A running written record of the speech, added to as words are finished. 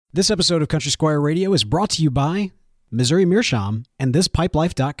This episode of Country Squire Radio is brought to you by Missouri Meerschaum and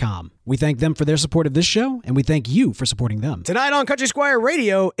ThisPipeLife.com. We thank them for their support of this show, and we thank you for supporting them. Tonight on Country Squire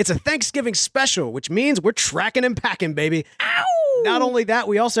Radio, it's a Thanksgiving special, which means we're tracking and packing, baby. Ow! Not only that,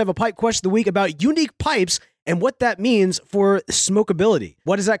 we also have a pipe question of the week about unique pipes and what that means for smokability.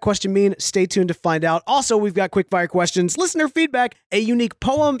 What does that question mean? Stay tuned to find out. Also, we've got quickfire questions, listener feedback, a unique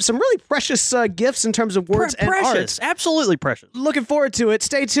poem, some really precious gifts in terms of words and art. Absolutely precious. Looking forward to it.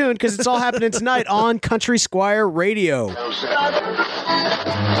 Stay tuned because it's all happening tonight on Country Squire Radio. You're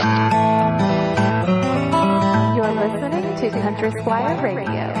listening to Country Squire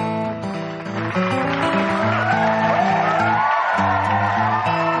Radio.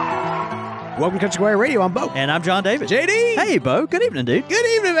 Welcome to Country Squire Radio. I'm Bo. And I'm John David. JD. Hey, Bo. Good evening, dude. Good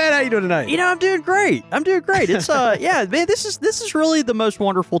evening, man. How you doing tonight? You know, I'm doing great. It's yeah, man. This is really the most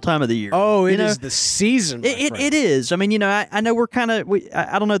wonderful time of the year. Oh, it is the season. It is. I mean, you know, I know we're kind of.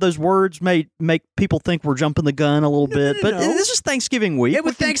 I don't know. Those words may make people think we're jumping the gun a little bit, but this is Thanksgiving week. Yeah,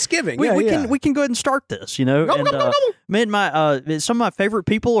 with Thanksgiving. We can go ahead and start this. You know, man, some of my favorite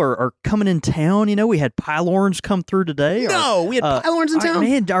people are coming in town. You know, we had Pylorns come through today. We had Pylorns in town.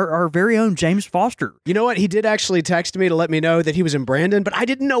 Man, our very own James Foster. You know what? He did actually text me to let me know that he was in Brandon, but I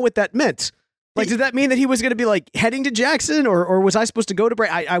didn't know what that meant. Like, did that mean that he was going to be like heading to Jackson, or was I supposed to go to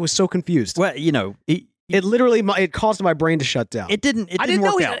Brandon? I was so confused. Well, you know, it literally it caused my brain to shut down. It didn't. I didn't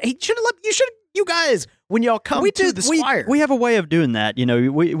know work out. He should have let you. You guys, when y'all come to the Squire, we have a way of doing that. You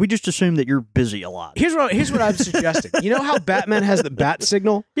know, we just assume that you're busy a lot. Here's what I'm suggesting. You know how Batman has the bat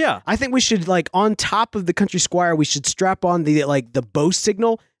signal? Yeah. I think we should, like, on top of the Country Squire, we should strap on the bow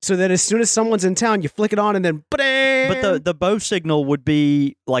signal so that as soon as someone's in town, you flick it on and then ba-dang! But the bow signal would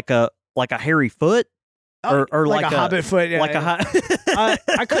be like a hairy foot. Or like a hobbit foot, yeah, like yeah.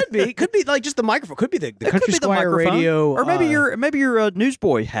 I could be like just the microphone. Could be the Country Squire Radio, or maybe your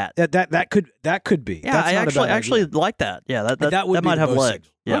newsboy hat. That could be. Yeah, I actually like that. Yeah, that might have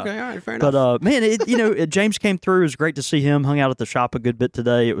legs. Yeah. Okay, all right, fair enough. But man, James came through. It was great to see him. Hung out at the shop a good bit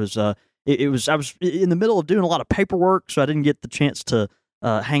today. It was I was in the middle of doing a lot of paperwork, so I didn't get the chance to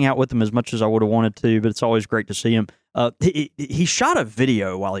hang out with him as much as I would have wanted to. But it's always great to see him. He shot a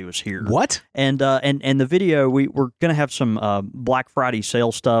video while he was here. What? And the video, we're going to have some Black Friday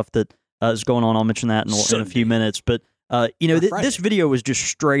sale stuff that is going on. I'll mention that in a few minutes. But this video was just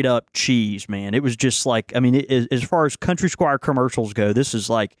straight up cheese, man. It was just like, I mean, as far as Country Squire commercials go, this is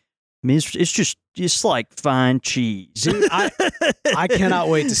like, I mean, it's just like fine cheese. Dude, I cannot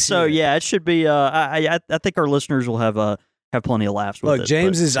wait to see. So it. Yeah, it should be. I think our listeners will have plenty of laughs with it. Look,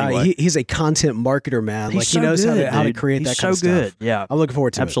 James is anyway. He's a content marketer, man. He knows good, how to create that kind of stuff. He's so good. Yeah, I'm looking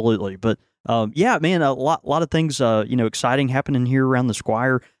forward to absolutely. But yeah, man, a lot of things exciting happening here around the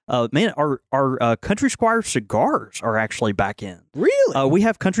Squire. Man, our Country Squire cigars are actually back in. Really? We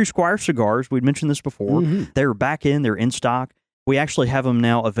have Country Squire cigars. We'd mentioned this before. Mm-hmm. They're back in. They're in stock. We actually have them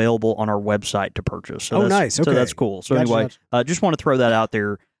now available on our website to purchase. So nice. Okay. So that's cool. So anyway, just want to throw that out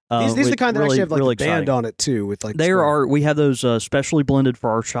there. These are the kind that really, actually have like really a band exciting on it too. With like we have those specially blended for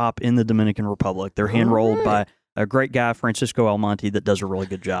our shop in the Dominican Republic. They're hand rolled by a great guy, Francisco Almonte, that does a really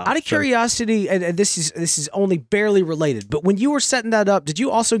good job. Out of curiosity, and this is only barely related, but when you were setting that up, did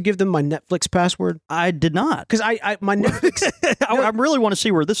you also give them my Netflix password? I did not, because my Netflix. I really want to see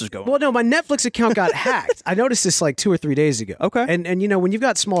where this is going. Well, no, my Netflix account got hacked. I noticed this like 2 or 3 days ago. Okay, and when you've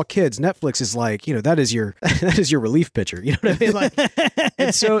got small kids, Netflix is like that is your relief pitcher. You know what I mean? Like,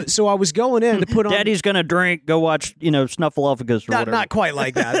 and so I was going in to put on. Daddy's gonna drink. Go watch Snuffleupagus or whatever. Not quite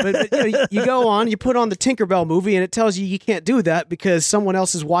like that, but you go on, you put on the Tinkerbell movie, and it tells you can't do that because someone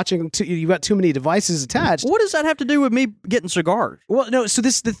else is watching. You've got too many devices attached. What does that have to do with me getting cigars? Well, no. So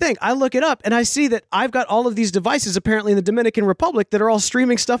this is the thing. I look it up and I see that I've got all of these devices apparently in the Dominican Republic that are all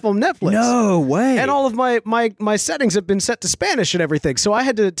streaming stuff on Netflix. No way. And all of my settings have been set to Spanish and everything. So I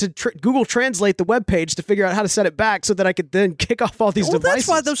had to Google Translate the webpage to figure out how to set it back so that I could then kick off all these devices. That's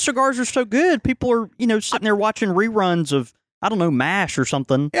why those cigars are so good. People are sitting there watching reruns of, I don't know, MASH or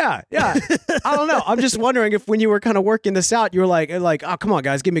something. Yeah. I don't know. I'm just wondering if when you were kind of working this out, you were like, oh, come on,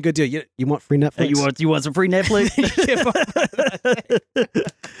 guys, give me a good deal. You want free Netflix? You want some free Netflix?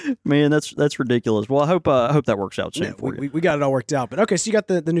 Man, that's ridiculous. Well, I hope that works out soon for you. We got it all worked out. But okay, so you got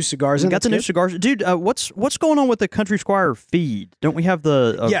the new cigars. New cigars, dude. What's going on with the Country Squire feed? Don't we have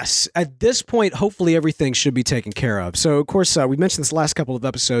the? Yes, at this point, hopefully everything should be taken care of. So of course we mentioned this last couple of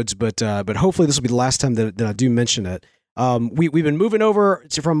episodes, but hopefully this will be the last time that I do mention it. We've been moving over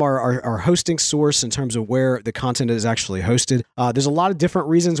from our hosting source in terms of where the content is actually hosted. There's a lot of different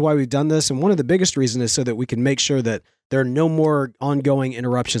reasons why we've done this, and one of the biggest reasons is so that we can make sure that there are no more ongoing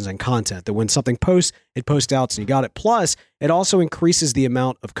interruptions in content, that when something posts, it posts out and you got it. Plus, it also increases the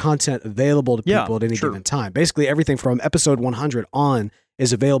amount of content available to people at any given time. Basically, everything from episode 100 on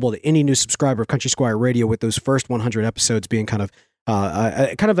is available to any new subscriber of Country Squire Radio, with those first 100 episodes being kind of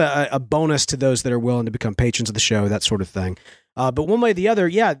a bonus to those that are willing to become patrons of the show, that sort of thing. But one way or the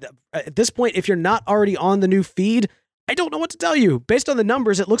other, at this point, if you're not already on the new feed, I don't know what to tell you. Based on the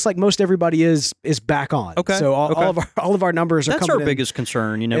numbers, it looks like most everybody is back on. Okay. So all of our numbers are coming in. That's our biggest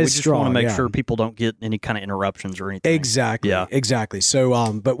concern. We just want to make sure people don't get any kind of interruptions or anything. Exactly. Yeah. Exactly.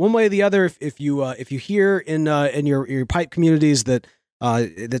 So, but one way or the other, if you hear in your pipe communities that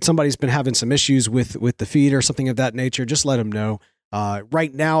somebody's been having some issues with the feed or something of that nature, just let them know.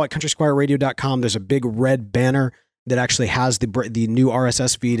 Right now at countrysquireradio.com, there's a big red banner that actually has the new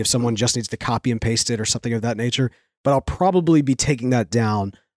RSS feed if someone just needs to copy and paste it or something of that nature. But I'll probably be taking that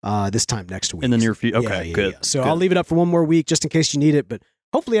down this time next week. In the near future. Okay, good. Yeah. So good. I'll leave it up for one more week just in case you need it. But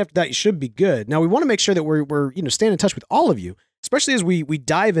hopefully after that, you should be good. Now, we want to make sure that we're staying in touch with all of you, especially as we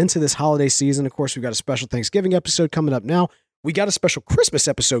dive into this holiday season. Of course, we've got a special Thanksgiving episode coming up now. We got a special Christmas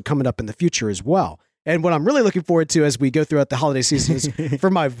episode coming up in the future as well. And what I'm really looking forward to as we go throughout the holiday season is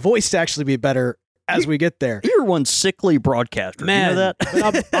for my voice to actually be better as we get there. You're one sickly broadcaster. Man, you know that?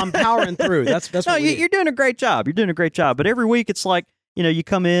 But I'm powering through. That's no, you're doing a great job. You're doing a great job. But every week it's like, you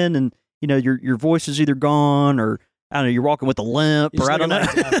come in and, your voice is either gone or, I don't know, you're walking with a limp or I don't know.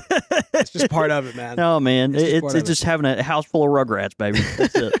 It's just part of it, man. No, man. It's just having a house full of Rugrats, baby.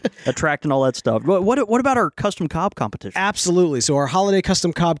 That's it. Attracting all that stuff. What about our custom cob competition? Absolutely. So our holiday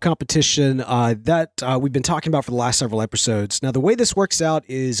custom cob competition that we've been talking about for the last several episodes. Now, the way this works out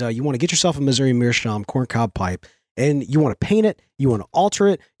is you want to get yourself a Missouri Meerschaum corn cob pipe, and you want to paint it, you want to alter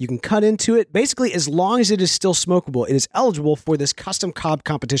it, you can cut into it. Basically, as long as it is still smokable, it is eligible for this custom cob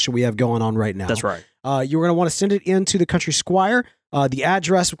competition we have going on right now. That's right. You're going to want to send it in to the Country Squire. The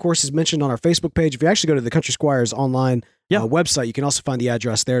address, of course, is mentioned on our Facebook page. If you actually go to the Country Squire's online website, you can also find the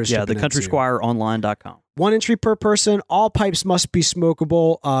address there. The countrysquireonline.com. 1 entry per person. All pipes must be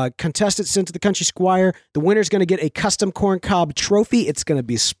smokable. Contestant sent to the Country Squire. The winner's going to get a custom corn cob trophy. It's going to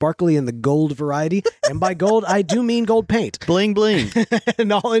be sparkly in the gold variety. And by gold, I do mean gold paint. Bling, bling.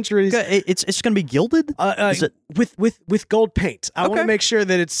 And all entries. It's going to be gilded? Is it? With gold paint. I want to make sure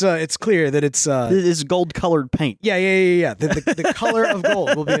that it's clear that it's... it's gold-colored paint. Yeah. The color of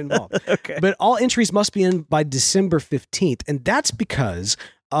gold will be involved. Okay. But all entries must be in by December 15th. And that's because...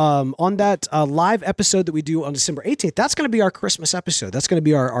 on that live episode that we do on December 18th, that's going to be our Christmas episode. That's going to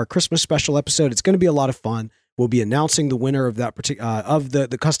be our Christmas special episode. It's going to be a lot of fun. We'll be announcing the winner of that of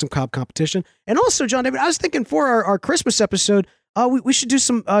the custom cob competition. And also, John David, I was thinking for our Christmas episode, we should do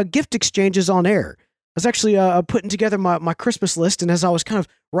some gift exchanges on air. I was actually putting together my Christmas list, and as I was kind of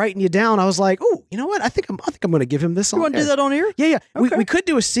writing you down, I was like, "Oh, you know what? I think I'm going to give him this." You want to do that on air? Yeah. Okay. We could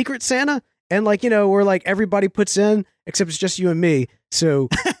do a Secret Santa, and where everybody puts in, except it's just you and me. So,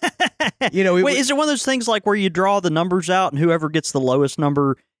 wait, is it one of those things like where you draw the numbers out and whoever gets the lowest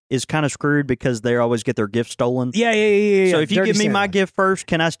number is kind of screwed because they always get their gift stolen? Yeah. So if you give me my gift first,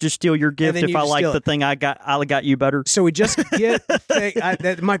 can I just steal your gift if I like the thing I got you better? So we just get the thing.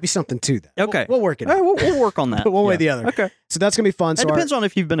 That might be something to that. Okay. We'll work it out. We'll work on that. One way or the other. Okay. So that's going to be fun. It depends on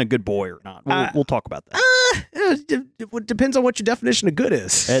if you've been a good boy or not. We'll talk about that. It depends on what your definition of good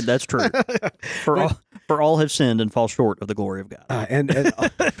is. That's true. For all have sinned and fall short of the glory of God. And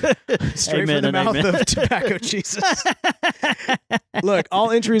straight amen from the mouth amen. of tobacco Jesus. Look,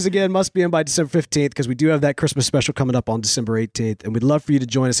 all entries again must be in by December 15th because we do have that Christmas special coming up on December 18th, and we'd love for you to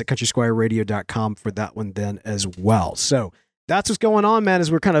join us at countrysquireradio.com for that one then as well. So that's what's going on, man, as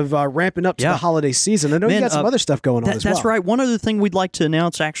we're kind of ramping up to the holiday season. I know you got some other stuff going on as well. That's right. One other thing we'd like to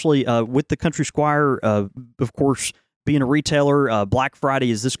announce, actually, with the Country Squire, of course, being a retailer, Black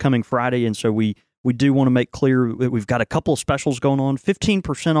Friday is this coming Friday, and so we do want to make clear that we've got a couple of specials going on,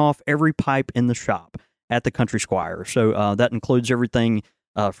 15% off every pipe in the shop at the Country Squire. So that includes everything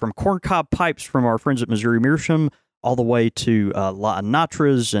from corncob pipes from our friends at Missouri Meerschaum all the way to La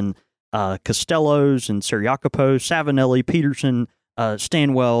Natras and Costellos and Seriacopo, Savinelli, Peterson,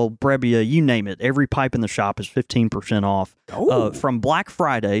 Stanwell, Brebbia, you name it. Every pipe in the shop is 15% off from Black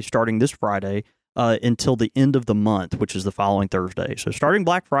Friday, starting this Friday, until the end of the month, which is the following Thursday. So starting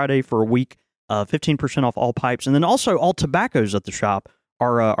Black Friday for a week, 15% off all pipes. And then also all tobaccos at the shop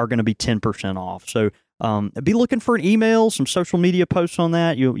are going to be 10% off. So be looking for an email, some social media posts on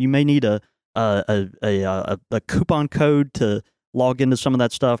that. You may need a coupon code to log into some of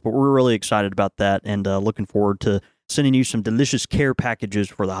that stuff, but we're really excited about that and looking forward to sending you some delicious care packages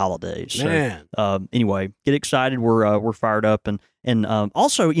for the holidays. Man. So, anyway, get excited. We're fired up. And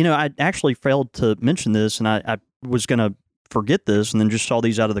also, I actually failed to mention this, and I was going to forget this and then just saw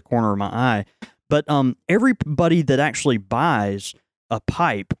these out of the corner of my eye. But everybody that actually buys a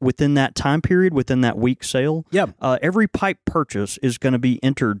pipe within that time period, within that week sale, every pipe purchase is going to be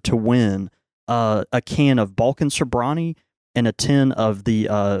entered to win a can of Balkan Sobrani and a tin of the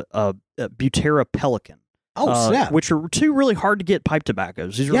Butera Pelican. Oh, snap. Which are two really hard to get pipe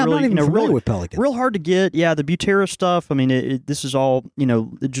tobaccos. These are really, I'm not even familiar really, with Pelican. Real hard to get. Yeah, the Butera stuff, I mean, this is all,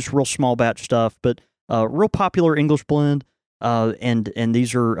 just real small batch stuff, but real popular English blend. And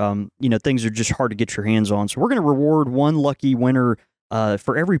these are, things are just hard to get your hands on. So we're going to reward one lucky winner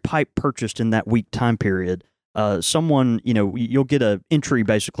for every pipe purchased in that week time period. Someone, you'll get an entry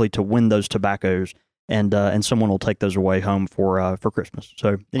basically to win those tobaccos. And someone will take those away home for Christmas.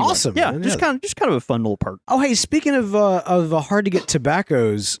 So anyway, awesome, yeah, man. just kind of a fun little perk. Oh, hey, speaking of hard to get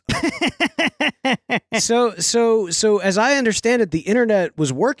tobaccos, so as I understand it, the internet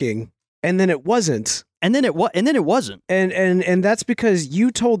was working, and then it wasn't, and then it wasn't, and that's because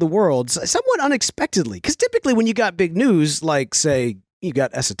you told the world somewhat unexpectedly. Because typically, when you got big news, like say you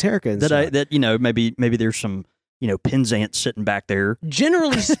got Esoterica, and maybe there's some. Penzance sitting back there.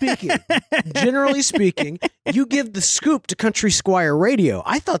 Generally speaking, you give the scoop to Country Squire Radio.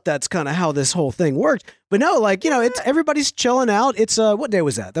 I thought that's kind of how this whole thing worked. But no, it's everybody's chilling out. It's what day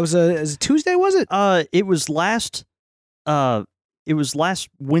was that? That was a Tuesday, was it? It was last Wednesday.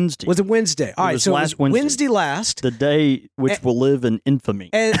 Was it Wednesday? All right, so it was Wednesday last. The day which will live in infamy.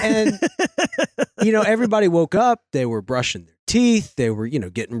 And everybody woke up, they were brushing their teeth, they were,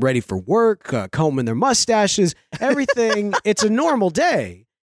 getting ready for work, combing their mustaches, everything. It's a normal day.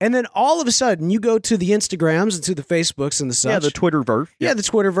 And then all of a sudden, you go to the Instagrams and to the Facebooks and the such. Yeah, the Twitterverse. Yeah, the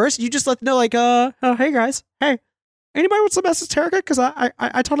Twitterverse. You just let them know, like, oh, hey, guys. Hey, anybody want some Esoterica? Because I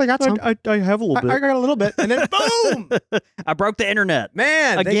totally got some. I have a little bit. I got a little bit. And then, boom! I broke the internet.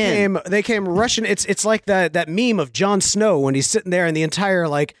 Man, again. They came rushing. It's like that meme of Jon Snow when he's sitting there and the entire,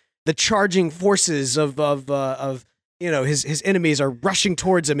 the charging forces of his enemies are rushing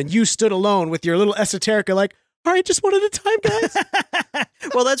towards him, and you stood alone with your little Esoterica, like, all right, just one at a time, guys.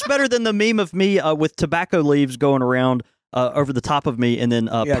 Well, that's better than the meme of me with tobacco leaves going around over the top of me, and then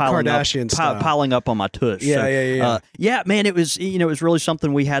piling up on my tush. Yeah. Man, it was it was really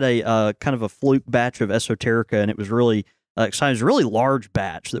something. We had a kind of a fluke batch of Esoterica, and it was really exciting. It was a really large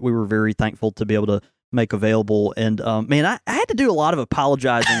batch that we were very thankful to be able to make available. And man, I had to do a lot of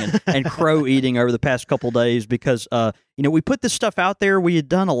apologizing and crow eating over the past couple of days because we put this stuff out there. We had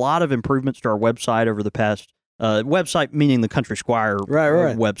done a lot of improvements to our website over the past website, meaning the Country Squire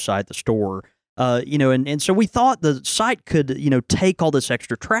website, the store. And so we thought the site could take all this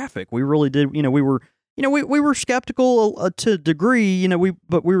extra traffic. We really did. We were skeptical to a degree.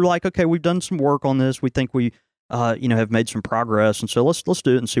 But we were like, okay, we've done some work on this. We think we have made some progress, and so let's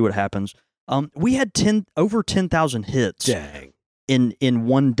do it and see what happens. We had over 10,000 hits in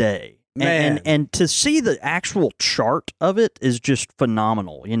one day. Man. And to see the actual chart of it is just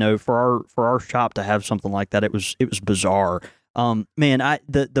phenomenal. For our shop to have something like that, it was bizarre. Man,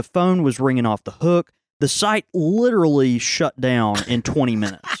 the phone was ringing off the hook. The site literally shut down in 20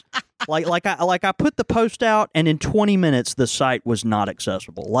 minutes. Like I put the post out, and in 20 minutes the site was not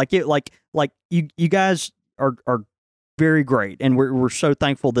accessible. Like you guys are very great, and we're so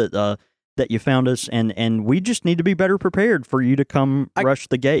thankful that you found us, and we just need to be better prepared for you to come rush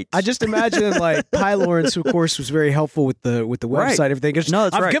the gates. I just imagine Pi Lawrence, who of course was very helpful with the website, everything.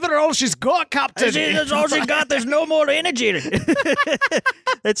 I've given her all she's got, Captain. That's all she got. There's no more energy.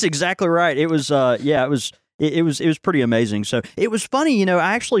 That's exactly right. It was it was pretty amazing. So it was funny,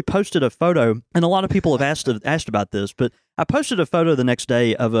 I actually posted a photo, and a lot of people have asked about this, but I posted a photo the next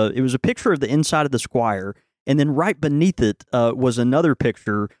day it was a picture of the inside of the Squire, and then right beneath it was another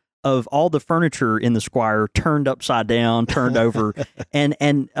picture of all the furniture in the Squire turned upside down, turned over, and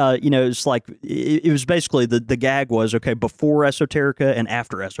it's like it was basically the gag was okay before Esoterica and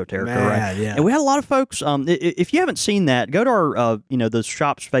after Esoterica, Man, right? Yeah. And we had a lot of folks. If you haven't seen that, go to our the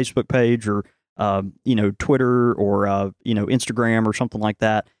shop's Facebook page or Twitter or Instagram or something like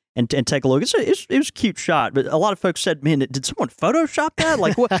that. And take a look. It was a cute shot, but a lot of folks said, "Man, did someone Photoshop that?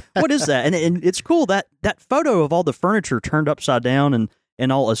 Like, what is that?" And it's cool that photo of all the furniture turned upside down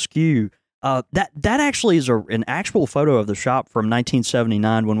and all askew. That actually is an actual photo of the shop from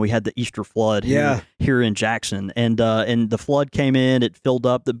 1979 when we had the Easter flood here in Jackson, and the flood came in, it filled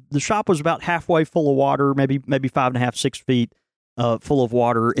up. The shop was about halfway full of water, maybe 5.5, 6 feet. Full of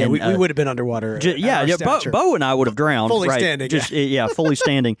water. Yeah, and we would have been underwater. Bo and I would have drowned. Fully right? standing. Fully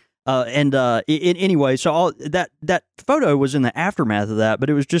standing. Anyway, so that photo was in the aftermath of that, but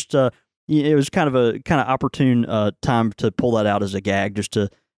it was just it was kind of opportune time to pull that out as a gag, just to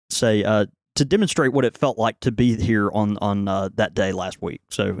say to demonstrate what it felt like to be here on that day last week.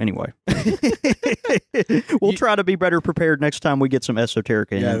 So anyway, we'll try to be better prepared next time we get some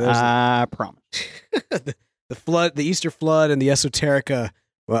esoterica in. I promise. The flood, the Easter flood, and the esoterica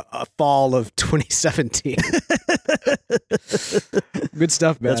fall of 2017. Good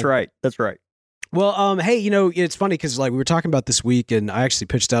stuff, man. That's right. Well, hey, it's funny because we were talking about this week, and I actually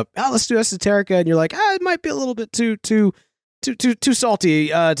pitched up, let's do esoterica, and you're like, it might be a little bit too salty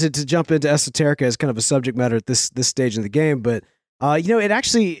to jump into esoterica as kind of a subject matter at this stage in the game, but it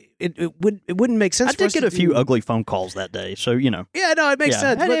actually it wouldn't make sense. I did get a few ugly phone calls that day, so Yeah, no, it makes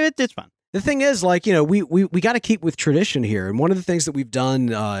sense. It's fine. The thing is, we got to keep with tradition here, and one of the things that we've done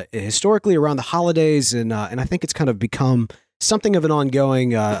historically around the holidays, and I think it's kind of become something of an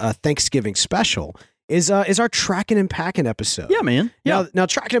ongoing Thanksgiving special, is our Tracking and Packing episode. Yeah, man. Yeah. Now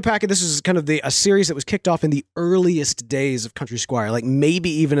Tracking and Packing, this is kind of a series that was kicked off in the earliest days of Country Squire, like maybe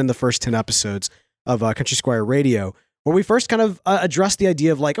even in the first 10 episodes of Country Squire Radio, where we first kind of addressed the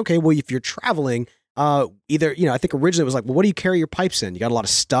idea of okay, well, if you're traveling, either, I think originally it was well, what do you carry your pipes in? You got a lot of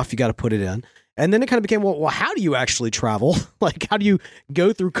stuff, you got to put it in. And then it kind of became, well, how do you actually travel? How do you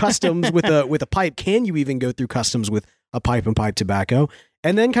go through customs with a pipe? Can you even go through customs with a pipe and pipe tobacco?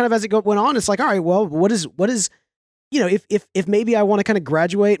 And then kind of as it went on, it's all right, well, what is if maybe I want to kind of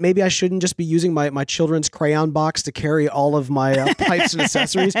graduate, maybe I shouldn't just be using my children's crayon box to carry all of my pipes and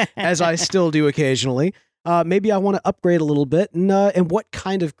accessories, as I still do occasionally. Maybe I want to upgrade a little bit, and what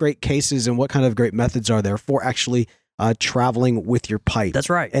kind of great cases and what kind of great methods are there for actually traveling with your pipe? That's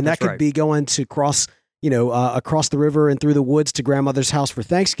right. And that could be going to across the river and through the woods to grandmother's house for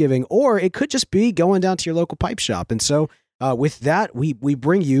Thanksgiving, or it could just be going down to your local pipe shop. And so with that, we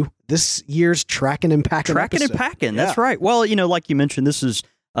bring you this year's Tracking and Packing Tracking episode. and Packing, that's right. Well, like you mentioned, this is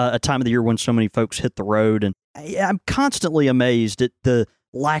a time of the year when so many folks hit the road, and I'm constantly amazed at the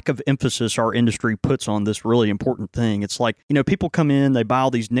lack of emphasis our industry puts on this really important thing. It's people come in, they buy all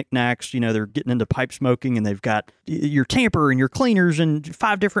these knickknacks, they're getting into pipe smoking, and they've got your tamper and your cleaners and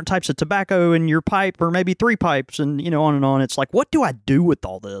 5 different types of tobacco in your pipe, or maybe 3 pipes, and on and on. It's what do I do with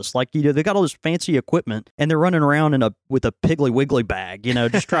all this? They got all this fancy equipment, and they're running around with a Piggly Wiggly bag,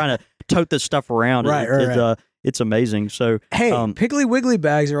 just trying to tote this stuff around. Right. It's amazing. So, hey, Piggly Wiggly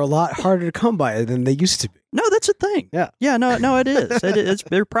bags are a lot harder to come by than they used to be. No, that's a thing. Yeah. No, it is.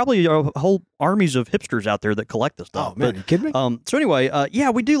 There are probably whole armies of hipsters out there that collect this stuff. Oh man, you kidding me? So anyway,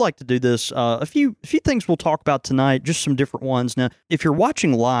 we do like to do this. A few things we'll talk about tonight, just some different ones. Now, if you're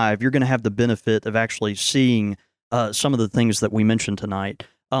watching live, you're going to have the benefit of actually seeing some of the things that we mentioned tonight.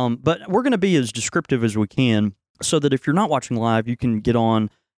 But we're going to be as descriptive as we can, so that if you're not watching live, you can get on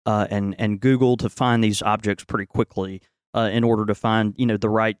and Google to find these objects pretty quickly. In order to find, the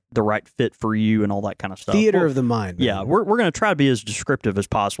right fit for you and all that kind of stuff. Theater of the mind. Man. Yeah, we're going to try to be as descriptive as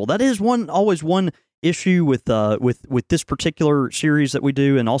possible. That is always one issue with this particular series that we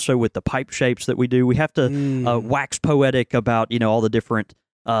do, and also with the pipe shapes that we do. We have to wax poetic about all the different.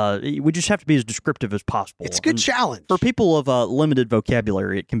 We just have to be as descriptive as possible. It's a good challenge for people of limited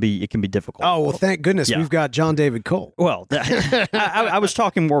vocabulary. It can be difficult. Oh well, thank goodness we've got John David Cole. Well, I was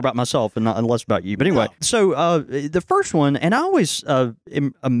talking more about myself and less about you. But anyway, so the first one, and I always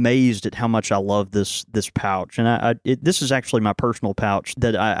am amazed at how much I love this pouch, and this is actually my personal pouch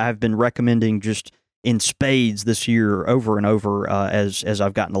that I've been recommending just in spades this year over and over as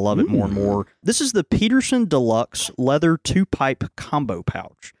I've gotten to love it more and more. This is the Peterson Deluxe Leather 2-Pipe Combo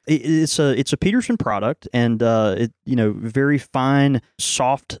Pouch. It's a Peterson product, and very fine,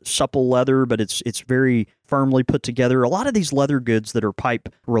 soft, supple leather, but it's very firmly put together. A lot of these leather goods that are pipe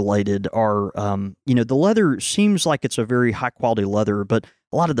related are, the leather seems like it's a very high quality leather, but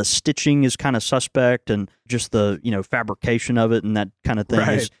a lot of the stitching is kind of suspect, and just the fabrication of it and that kind of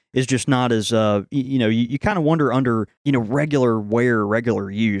thing is just not as you kind of wonder under regular wear,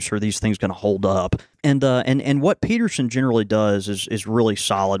 regular use, are these things going to hold up? And what Peterson generally does is really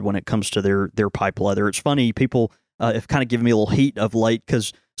solid when it comes to their pipe leather. It's funny, people have kind of given me a little heat of late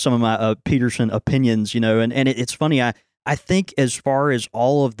because some of my Peterson opinions, and it's funny. I think as far as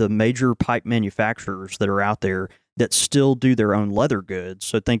all of the major pipe manufacturers that are out there that still do their own leather goods,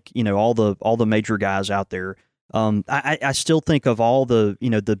 so think all the major guys out there. I still think of all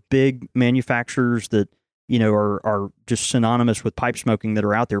the big manufacturers that are just synonymous with pipe smoking that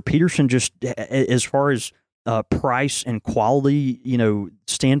are out there. Peterson, just as far as price and quality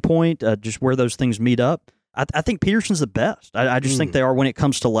standpoint, just where those things meet up, I think Peterson's the best. I just think they are when it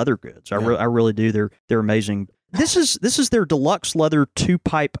comes to leather goods. I really do. They're amazing. This is their Deluxe Leather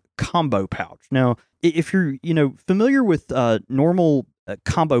 2-Pipe combo pouch. Now, if you're familiar with normal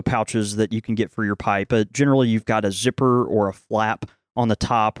combo pouches that you can get for your pipe, generally you've got a zipper or a flap on the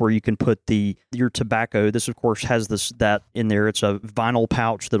top where you can put your tobacco. This, of course, has that in there. It's a vinyl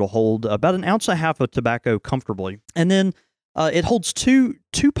pouch that'll hold about 1.5 ounces of tobacco comfortably. And then it holds two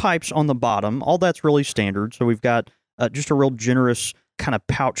pipes on the bottom. All that's really standard. So we've got just a real generous kind of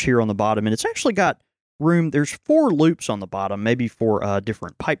pouch here on the bottom. And it's actually got room. There's 4 loops on the bottom, maybe for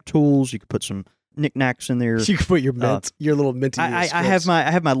different pipe tools. You could put some knickknacks in there. You can put your your little minty. I have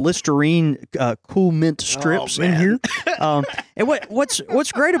my Listerine cool mint strips in here. And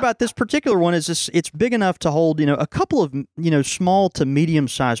what's great about this particular one is it's big enough to hold a couple of small to medium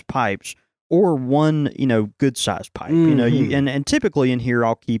sized pipes or one good sized pipe. Mm-hmm. And typically in here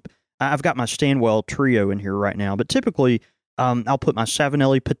I've got my Stanwell Trio in here right now, but typically I'll put my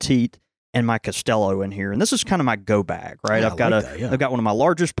Savinelli Petite and my Castello in here. And this is kind of my go bag, right? Yeah, I've got one of my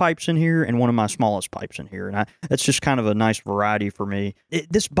largest pipes in here and one of my smallest pipes in here. And that's just kind of a nice variety for me.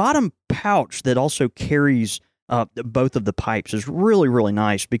 This bottom pouch that also carries both of the pipes is really, really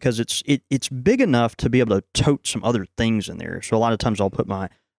nice because it's big enough to be able to tote some other things in there. So a lot of times I'll put my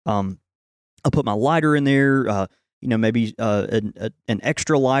lighter in there, maybe an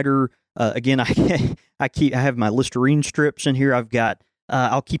extra lighter. Again, I have my Listerine strips in here.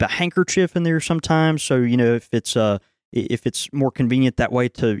 I'll keep a handkerchief in there sometimes. So, if it's more convenient that way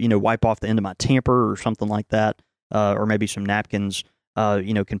to, wipe off the end of my tamper or something like that, or maybe some napkins,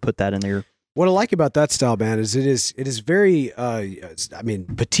 can put that in there. What I like about that style, man, is it is very,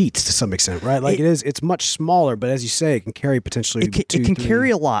 petite to some extent, right? Like it's much smaller, but as you say, it can carry potentially. It can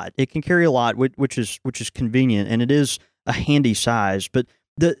carry a lot. It can carry a lot, which is convenient, and it is a handy size. But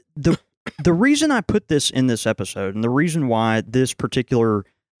the reason I put this in this episode, and the reason why this particular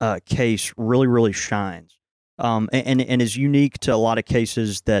case really, really shines, and is unique to a lot of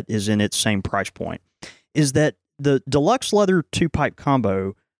cases that is in its same price point, is that the Deluxe Leather 2-pipe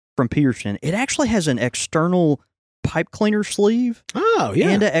combo from Peterson, it actually has an external pipe cleaner sleeve and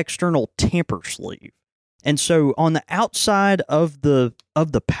an external tamper sleeve. And so on the outside of the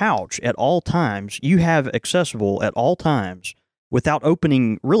pouch at all times, you have accessible at all times, without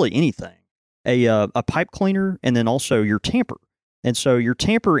opening really anything, a pipe cleaner and then also your tamper. And so your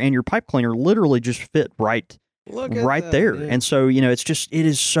tamper and your pipe cleaner literally just fit right there. Yeah. And so, it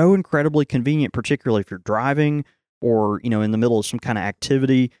is so incredibly convenient, particularly if you're driving or, in the middle of some kind of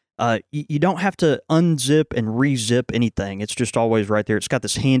activity. You don't have to unzip and rezip anything. It's just always right there. It's got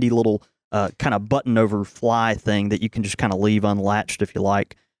this handy little kind of button over fly thing that you can just kind of leave unlatched if you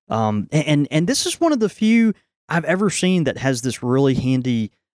like. And this is one of the few I've ever seen that has this really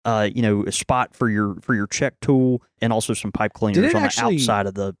handy, spot for your check tool and also some pipe cleaners on the outside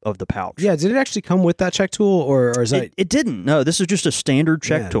of the pouch. Yeah, did it actually come with that check tool, or is that? It didn't. No, this is just a standard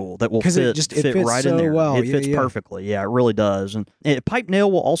check tool that will fit right in there. Well. It fits perfectly. Yeah, it really does. And pipe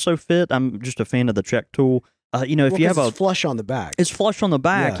nail will also fit. I'm just a fan of the check tool. If you have it's flush on the back, it's flush on the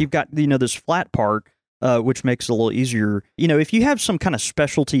back. Yeah. You've got this flat part. Which makes it a little easier. If you have some kind of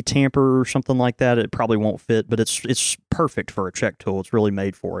specialty tamper or something like that, it probably won't fit, but it's perfect for a check tool. It's really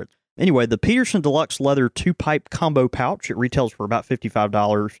made for it. Anyway, the Peterson Deluxe Leather 2-pipe combo pouch, it retails for about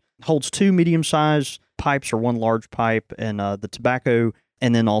 $55. Holds 2 medium-sized pipes or 1 large pipe, and the tobacco.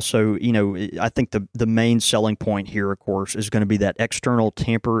 And then also, I think the main selling point here, of course, is going to be that external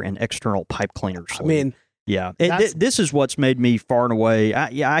tamper and external pipe cleaner sleeve. I mean, yeah, this is what's made me far and away.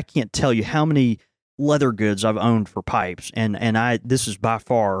 I can't tell you how many leather goods I've owned for pipes, and this is by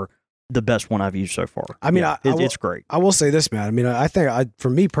far the best one I've used so far. I mean, it's great. I will say this, man. I mean, I think for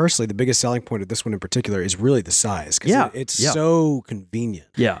me personally, the biggest selling point of this one in particular is really the size, because it's so convenient.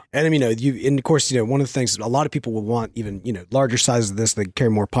 Yeah, and I mean, and of course, one of the things a lot of people will want, even larger sizes of this. They carry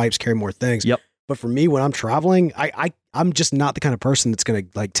more pipes, carry more things. Yep. But for me, when I'm traveling, I'm just not the kind of person that's going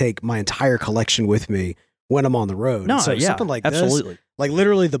to take my entire collection with me when I'm on the road. No, so something like absolutely. This, like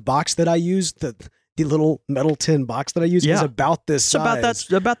literally the box that I use, the little metal tin box that I use is about this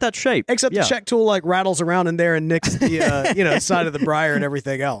size. About that shape. Except the check tool rattles around in there and nicks the side of the briar and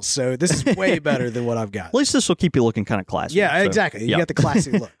everything else. So this is way better than what I've got. At least this will keep you looking kind of classy. Yeah, exactly. You got the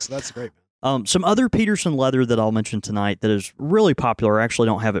classy look. So that's great. Some other Peterson leather that I'll mention tonight that is really popular. I actually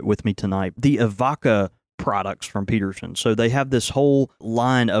don't have it with me tonight. The Avoca products from Peterson. So they have this whole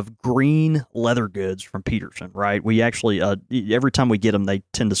line of green leather goods from Peterson, right? We actually, every time we get them, they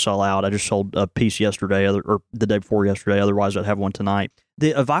tend to sell out. I just sold a piece yesterday or the day before yesterday. Otherwise, I'd have one tonight.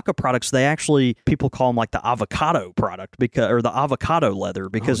 The Avoca products, people call them like the avocado product or the avocado leather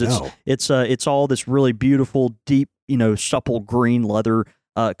because it's all this really beautiful, deep, supple green leather.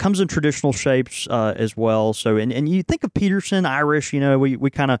 Comes in traditional shapes as well. So, and you think of Peterson, Irish. We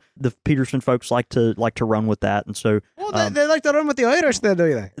kind of the Peterson folks like to run with that, and so they like to run with the Irish, then,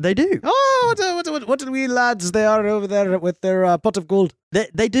 do they? They do. Oh, what wee lads they are over there with their pot of gold.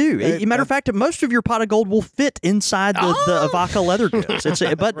 They do. As a matter of fact, most of your pot of gold will fit inside the Avaca leather goods.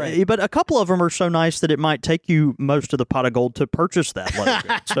 But right. But a couple of them are so nice that it might take you most of the pot of gold to purchase that leather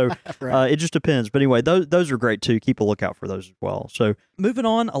good. So right. It just depends. But anyway, those are great too. Keep a lookout for those as well. So moving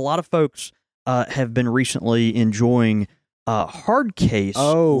on, a lot of folks have been recently enjoying hard case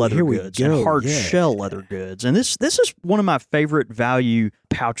leather goods and hard shell leather goods. And this is one of my favorite value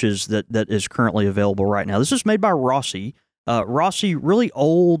pouches that is currently available right now. This is made by Rossi. Rossi, really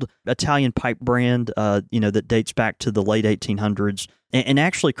old Italian pipe brand, that dates back to the late 1800s, and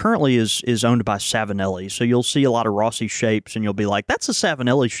actually currently is owned by Savinelli. So you'll see a lot of Rossi shapes, and you'll be like, "That's a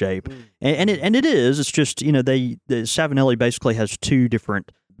Savinelli shape," and it is. It's just the Savinelli basically has two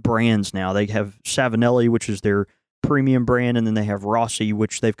different brands now. They have Savinelli, which is their premium brand, and then they have Rossi,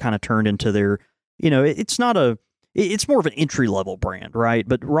 which they've kind of turned into their, it's not it's more of an entry level brand, right?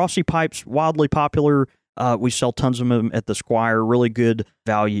 But Rossi pipes wildly popular. We sell tons of them at the Squire. Really good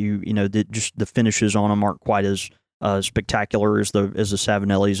value. Just the finishes on them aren't quite as spectacular as the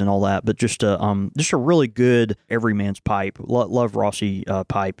Savinellis and all that, but just a really good everyman's pipe. Love Rossi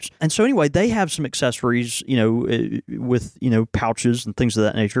pipes. And so anyway, they have some accessories, with pouches and things of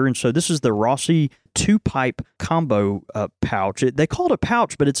that nature. And so this is the Rossi 2-pipe combo pouch. They call it a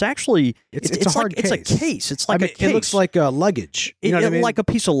pouch, but it's actually it's a hard case. It's a case. It's like a case. It looks like a luggage. You know what I mean? Like a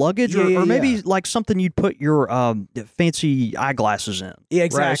piece of luggage, or maybe like something you'd put your fancy eyeglasses in. Yeah,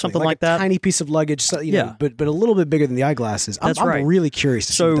 exactly. Right? Something like that. Tiny piece of luggage. So, but a little bit bigger than the eyeglasses. I'm really curious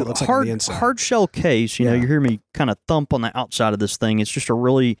to see what that looks like on the inside. Hard shell case. You hear me kind of thump on the outside of this thing. It's just a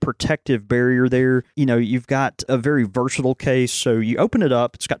really protective barrier there. You've got a very versatile case. So you open it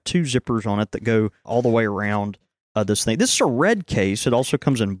up. It's got 2 zippers on it that go all the way around this thing. This is a red case. It also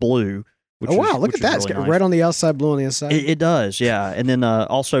comes in blue. Look at that. It's got nice. Red on the outside, blue on the inside. It does, yeah. And then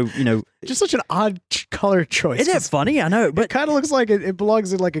also, just such an odd color choice. Isn't it funny? I know, but it kind of looks like it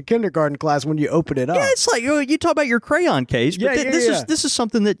belongs in like a kindergarten class when you open it up. Yeah, it's like you talk about your crayon case, but this is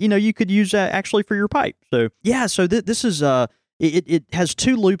something that you could use actually for your pipe. So this is it has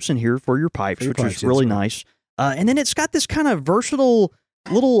 2 loops in here for your pipes, which is really nice. And then it's got this kind of versatile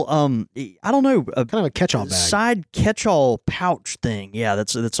little I don't know, kind of a catch-all bag, side catch-all pouch thing. Yeah,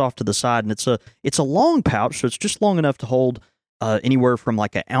 that's off to the side, and it's a long pouch, so it's just long enough to hold anywhere from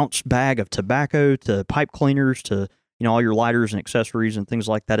like an ounce bag of tobacco to pipe cleaners to all your lighters and accessories and things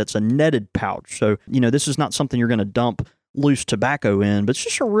like that. It's a netted pouch, so this is not something you're going to dump loose tobacco in, but it's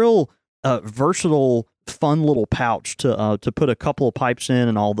just a real versatile, fun little pouch to put a couple of pipes in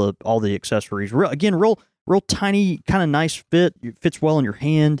and all the accessories. Real tiny, kind of nice fit. It fits well in your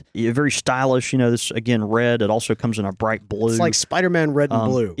hand. Very stylish. This, again, red. It also comes in a bright blue. It's like Spider-Man red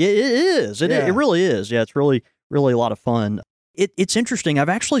and blue. It is. It really is. Yeah, it's really, really a lot of fun. It's interesting. I've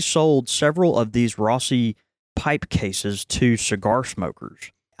actually sold several of these Rossi pipe cases to cigar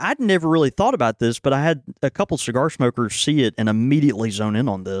smokers. I'd never really thought about this, but I had a couple cigar smokers see it and immediately zone in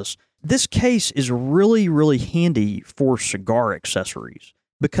on this. This case is really, really handy for cigar accessories.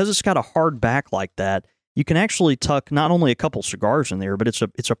 Because it's got a hard back like that, you can actually tuck not only a couple cigars in there, but it's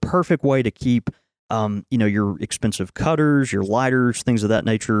a perfect way to keep, your expensive cutters, your lighters, things of that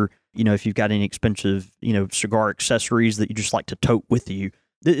nature. If you've got any expensive, cigar accessories that you just like to tote with you,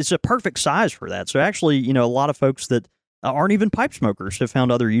 it's a perfect size for that. So actually, a lot of folks that aren't even pipe smokers have found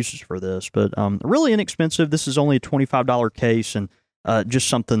other uses for this, but really inexpensive. This is only a $25 case, and just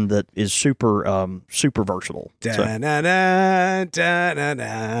something that is super versatile.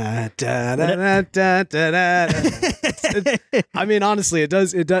 I mean, honestly, it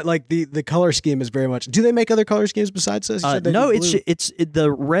does. Like the color scheme is very much. Do they make other color schemes besides this? No, it's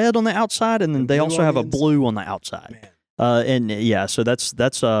the red on the outside, and then they also have a blue on the outside. So that's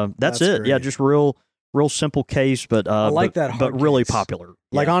it. Great. Yeah, just real simple case, but I like that. But really popular.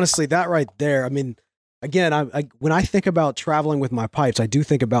 Like honestly, that right there. I mean. Again, when I think about traveling with my pipes, I do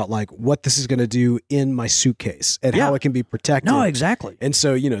think about like what this is going to do in my suitcase and how it can be protected. No, exactly. And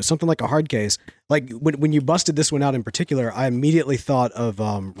so, something like a hard case, like when you busted this one out in particular, I immediately thought of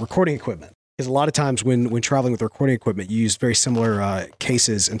recording equipment. Because a lot of times when traveling with recording equipment, you use very similar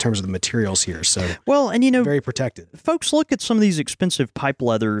cases in terms of the materials here. So very protected. Folks look at some of these expensive pipe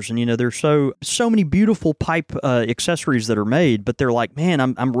leathers, and there's so many beautiful pipe accessories that are made, but they're like, man,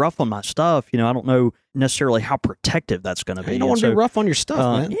 I'm rough on my stuff. I don't know necessarily how protective that's going to be. You don't want to be rough on your stuff,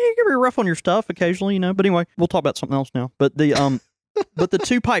 man. Yeah, you can be rough on your stuff occasionally, But anyway, we'll talk about something else now. But the but the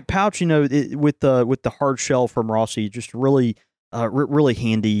 2-pipe pouch, with the hard shell from Rossi, just really really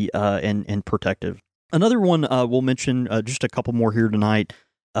handy and protective. Another one we'll mention, just a couple more here tonight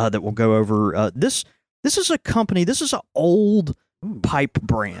that we'll go over. This is a company. This is an old pipe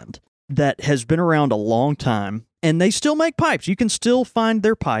brand that has been around a long time, and they still make pipes. You can still find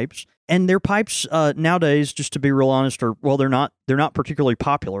their pipes. And their pipes nowadays, just to be real honest, they're not particularly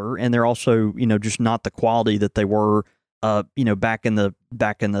popular, and they're also just not the quality that they were back in the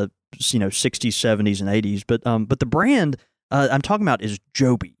 60s, 70s, and 80s. But the brand I'm talking about is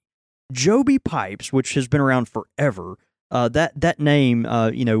Joby. Joby Pipes, which has been around forever. That name,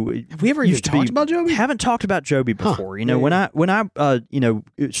 have we ever even talked about Joby? Haven't talked about Joby before. When I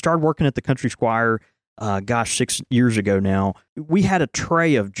started working at the Country Squire. 6 years ago now, we had a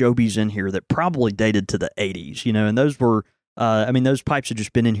tray of Jobies in here that probably dated to the 80s, and those were, those pipes had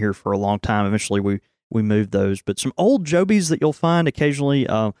just been in here for a long time. Eventually we moved those, but some old Jobies that you'll find occasionally,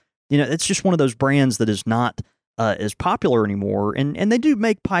 it's just one of those brands that is not as popular anymore. And they do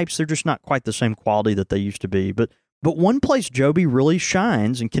make pipes. They're just not quite the same quality that they used to be. But one place Joby really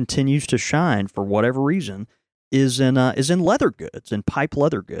shines and continues to shine for whatever reason is in leather goods, in pipe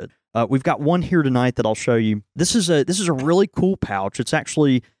leather good. We've got one here tonight that I'll show you. This is a really cool pouch. It's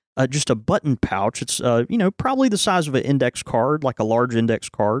actually just a button pouch. It's probably the size of an index card, like a large index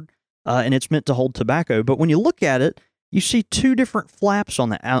card, and it's meant to hold tobacco. But when you look at it, you see two different flaps on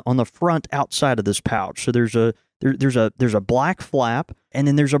the front outside of this pouch. So there's a black flap, and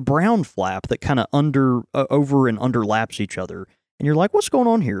then there's a brown flap that kind of over and underlaps each other. And you're like, what's going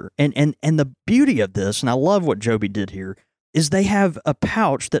on here? And the beauty of this, and I love what Joby did here, is they have a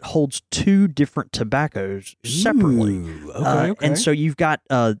pouch that holds two different tobaccos separately. Ooh, okay. And so you've got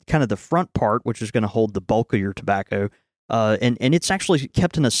kind of the front part, which is going to hold the bulk of your tobacco, and it's actually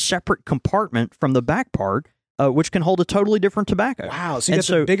kept in a separate compartment from the back part, which can hold a totally different tobacco. Wow, so you got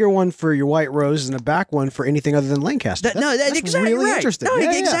the bigger one for your White Rose and a back one for anything other than Lancaster. That's exactly really right. Interesting. No,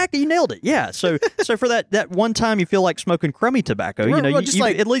 yeah, exactly. You nailed it. Yeah. So for that one time you feel like smoking crummy tobacco, you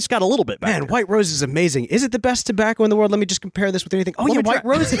at least got a little bit back. Man, White Rose is amazing. Is it the best tobacco in the world? Let me just compare this with anything. Oh, yeah, White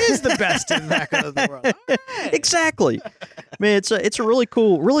Rose is the best tobacco in the world. Right. Exactly. Man, it's a really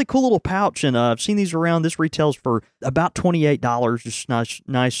cool little pouch, and I've seen these around. This retails for about $28. Just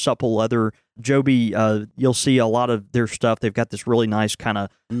nice supple leather. Joby, you'll see a lot of their stuff. They've got this really nice kind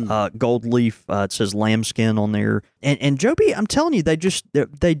of gold leaf. It says lambskin on there. And Joby, I'm telling you,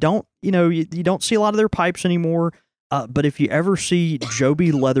 they don't, you don't see a lot of their pipes anymore. But if you ever see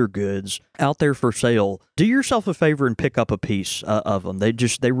Joby leather goods out there for sale, do yourself a favor and pick up a piece of them.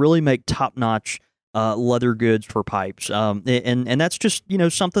 They really make top-notch leather goods for pipes, and that's just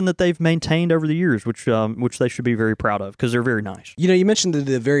something that they've maintained over the years, which they should be very proud of because they're very nice. You mentioned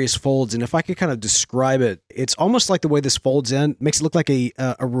the various folds, and if I could kind of describe it, it's almost like the way this folds in makes it look like a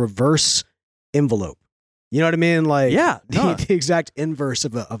reverse envelope. You know what I mean? Like the exact inverse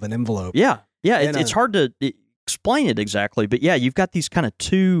of an envelope. Yeah. It's hard to explain it exactly, but yeah, you've got these kind of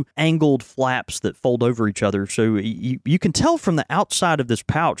two angled flaps that fold over each other, so you can tell from the outside of this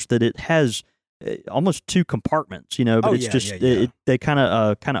pouch that it has almost two compartments, but they kind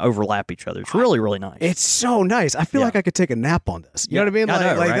of overlap each other. It's really, really nice. It's so nice. I feel like I could take a nap on this. You know what I mean?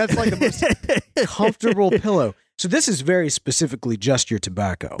 Right? That's like the most comfortable pillow. So this is very specifically just your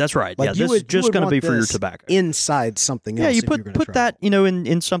tobacco. That's right. Like this is just going to be for your tobacco. Inside something else. Yeah, you put that,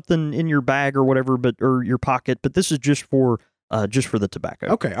 in something in your bag or whatever, or your pocket, but this is just for the tobacco.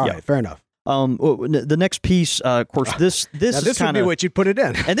 Okay, all right, fair enough. The next piece, of course, this would be what you'd put it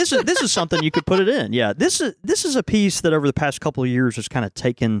in, and this is something you could put it in. Yeah, this is a piece that over the past couple of years has kind of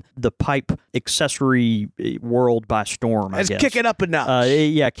taken the pipe accessory world by storm. Let's kick it up a notch.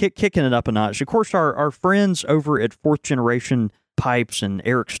 Kicking it up a notch. Of course, our friends over at Fourth Generation Pipes and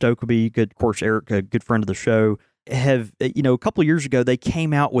Eric Stokeby, Eric, a good friend of the show, have a couple of years ago they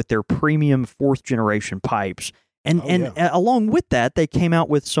came out with their premium fourth generation pipes. And along with that, they came out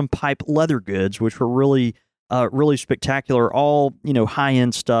with some pipe leather goods, which were really, really spectacular. All high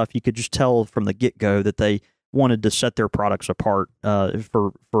end stuff. You could just tell from the get go that they wanted to set their products apart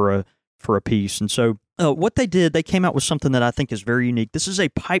for a piece. And so, what they did, they came out with something that I think is very unique. This is a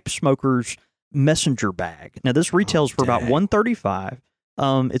pipe smoker's messenger bag. Now, this retails for about $135.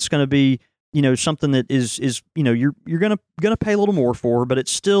 It's going to be something that is you're gonna pay a little more for, but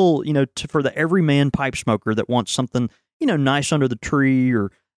it's still for the everyman pipe smoker that wants something nice under the tree,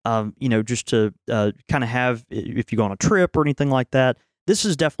 or just to kind of have if you go on a trip or anything like that. This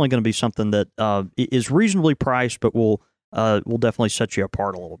is definitely going to be something that is reasonably priced, but will definitely set you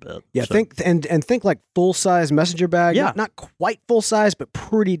apart a little bit. Yeah, so. think like full size messenger bag. Yeah, not quite full size, but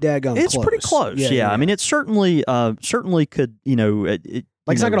pretty daggone close. It's pretty close. Yeah. I mean, it certainly could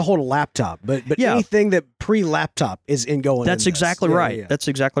Like it's not going to hold a laptop, but anything that pre-laptop is going. That's exactly right. Yeah. That's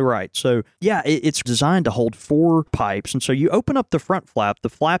exactly right. So it's designed to hold 4 pipes, and so you open up the front flap. The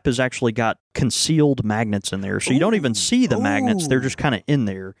flap has actually got concealed magnets in there, so you don't even see the magnets. They're just kind of in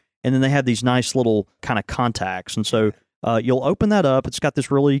there, and then they have these nice little kind of contacts, and so. You'll open that up. It's got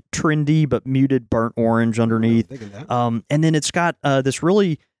this really trendy but muted burnt orange underneath. And then it's got this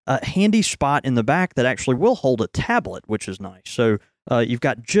really handy spot in the back that actually will hold a tablet, which is nice. So you've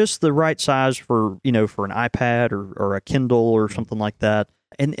got just the right size for an iPad or a Kindle or something like that.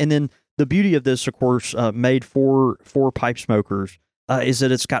 And then the beauty of this, of course, made for pipe smokers, is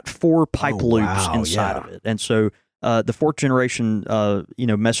that it's got 4 pipe loops inside of it. And so the 4th generation,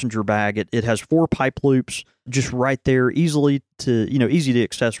 messenger bag, it has 4 pipe loops just right there, easy to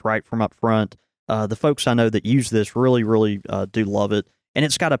access right from up front. The folks I know that use this really, really do love it. And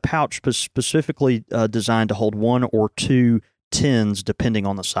it's got a pouch specifically designed to hold 1 or 2 tins, depending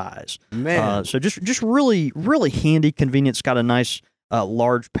on the size. Man. So just really, really handy, convenient. It's got a nice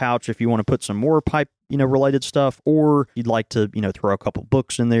large pouch if you want to put some more pipe, related stuff, or you'd like to, throw a couple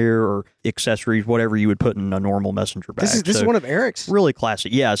books in there or accessories, whatever you would put in a normal messenger bag. This is one of Eric's? Really classy.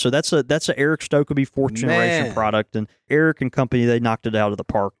 Yeah, so that's a Eric Stokeby 4th generation product, and Eric and company, they knocked it out of the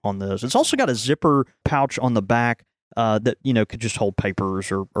park on this. It's also got a zipper pouch on the back that, could just hold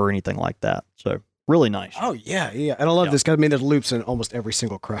papers or anything like that. So really nice. Oh, yeah. And I love this. I mean, there's loops in almost every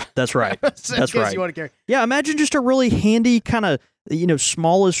single crowd. That's right. That's right. You want to carry. Yeah, imagine just a really handy kind of,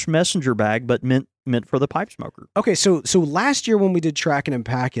 smallish messenger bag, but meant for the pipe smoker. Okay, so last year when we did Tracking and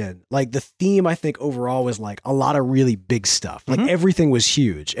Packing, like the theme I think overall was like a lot of really big stuff. Like everything was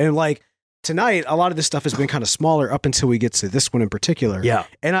huge. And like tonight, a lot of this stuff has been kind of smaller up until we get to this one in particular. Yeah.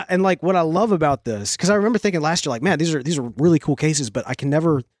 And like what I love about this, because I remember thinking last year, like, man, these are really cool cases, but I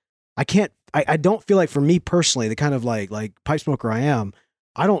don't feel like for me personally, the kind of like pipe smoker I am,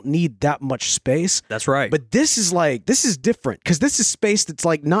 I don't need that much space. That's right. But this is different because this is space that's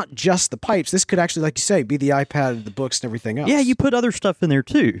like not just the pipes. This could actually, like you say, be the iPad, the books, and everything else. Yeah, you put other stuff in there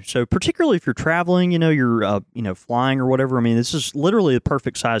too. So particularly if you're traveling, you're flying or whatever. I mean, this is literally the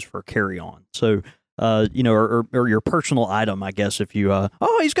perfect size for a carry-on. So or your personal item, I guess. If you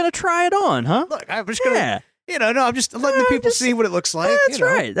he's gonna try it on, huh? Look, I'm just gonna. I'm just letting the people see what it looks like. That's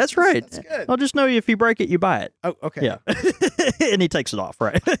right. That's right. That's good. I'll just know if you break it, you buy it. Oh, okay. Yeah. And he takes it off,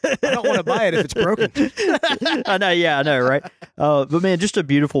 right? I don't want to buy it if it's broken. I know. Yeah, I know, right? But man, just a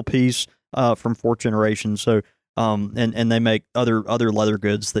beautiful piece from 4th generation. So, and they make other leather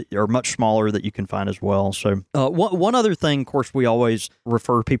goods that are much smaller that you can find as well. So, one other thing, of course, we always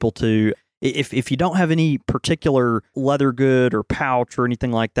refer people to. If you don't have any particular leather good or pouch or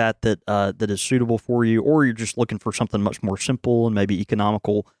anything like that is suitable for you, or you're just looking for something much more simple and maybe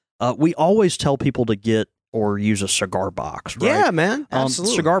economical, we always tell people to get or use a cigar box. Right? Yeah, man,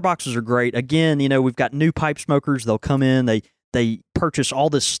 absolutely. Cigar boxes are great. Again, we've got new pipe smokers. They'll come in, they purchase all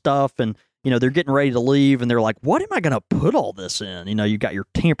this stuff, and they're getting ready to leave, and they're like, "What am I going to put all this in?" You've got your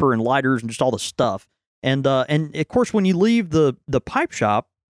tamper and lighters and just all this stuff, and of course, when you leave the pipe shop,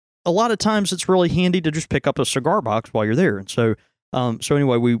 a lot of times it's really handy to just pick up a cigar box while you're there. And so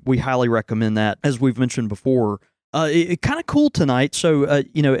anyway, we highly recommend that, as we've mentioned before. It kind of cool tonight. So,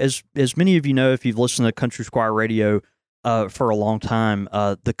 as many of you know, if you've listened to Country Squire Radio for a long time,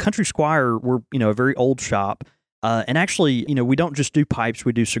 the Country Squire, we're, a very old shop. And actually, we don't just do pipes,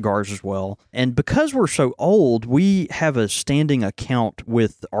 we do cigars as well. And because we're so old, we have a standing account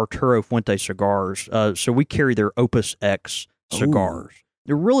with Arturo Fuente Cigars. So we carry their Opus X cigars. Ooh.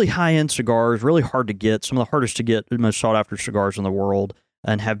 They're really high-end cigars, really hard to get, some of the hardest to get, most sought-after cigars in the world,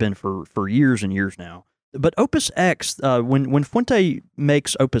 and have been for years and years now. But Opus X, when Fuente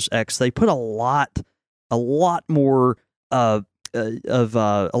makes Opus X, they put a lot more time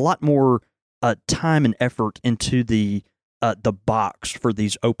and effort into the box for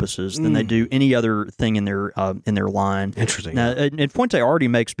these opuses than they do any other thing in their line. Interesting. Now, and Fuente already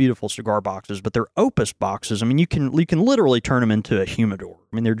makes beautiful cigar boxes, but their Opus boxes, I mean, you can literally turn them into a humidor.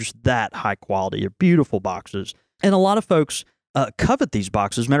 I mean, they're just that high quality. They're beautiful boxes, and a lot of folks covet these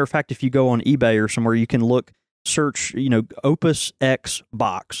boxes. Matter of fact, if you go on eBay or somewhere, you can search, Opus X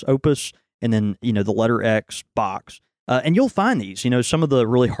box, Opus, and then the letter X box, and you'll find these. Some of the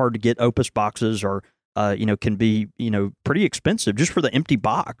really hard to get Opus boxes are. Can be, pretty expensive just for the empty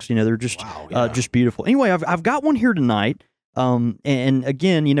box. They're just, just beautiful. Anyway, I've got one here tonight. And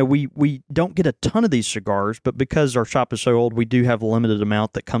again, we don't get a ton of these cigars, but because our shop is so old, we do have a limited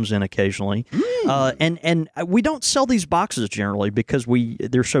amount that comes in occasionally. And we don't sell these boxes generally because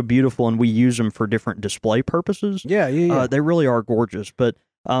they're so beautiful and we use them for different display purposes. Yeah. They really are gorgeous, but,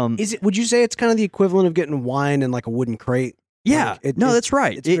 would you say it's kind of the equivalent of getting wine in like a wooden crate? Yeah, that's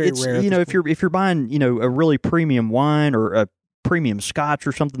right. It's very rare. If you're buying a really premium wine or a premium Scotch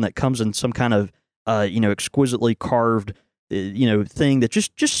or something that comes in some kind of exquisitely carved thing that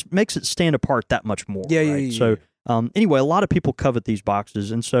just makes it stand apart that much more. Yeah. So anyway, a lot of people covet these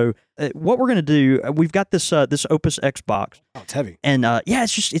boxes, and so what we're gonna do, we've got this Opus X box. Oh, it's heavy. And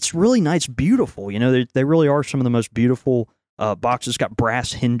it's really nice, beautiful. They really are some of the most beautiful boxes. It's got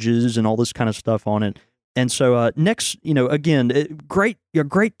brass hinges and all this kind of stuff on it. And so next, again, great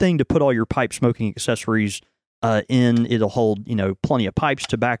thing to put all your pipe smoking accessories in. It'll hold, plenty of pipes,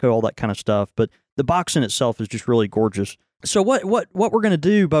 tobacco, all that kind of stuff. But the box in itself is just really gorgeous. So what we're going to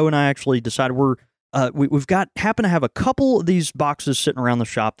do, Bo and I actually decided we've happen to have a couple of these boxes sitting around the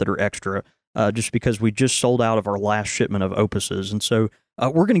shop that are extra, just because we just sold out of our last shipment of Opuses, and so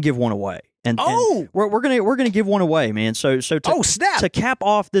we're going to give one away. And we're going to give one away, man. So to cap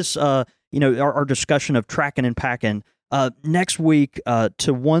off this our discussion of tracking and packing, next week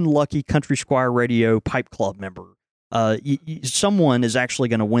to one lucky Country Squire Radio Pipe Club member, someone is actually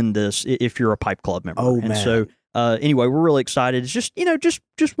going to win this if you're a Pipe Club member. Oh, man. So anyway, we're really excited. It's just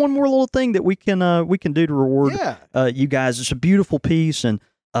just one more little thing that we can do to reward you guys. It's a beautiful piece, and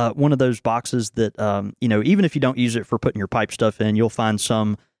one of those boxes that even if you don't use it for putting your pipe stuff in, you'll find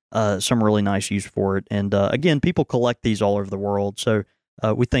some really nice use for it. And again, people collect these all over the world, so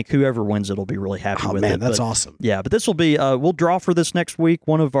we think whoever wins it will be really happy with it. Oh man, that's awesome. Yeah, but this will be we'll draw for this next week.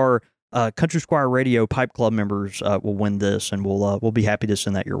 One of our Country Squire Radio Pipe Club members will win this, and we'll be happy to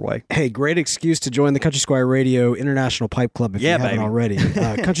send that your way. Hey, great excuse to join the Country Squire Radio International Pipe Club if you haven't already.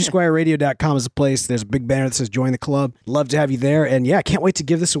 CountrySquireRadio.com is a place. There's a big banner that says join the club. Love to have you there. And yeah, can't wait to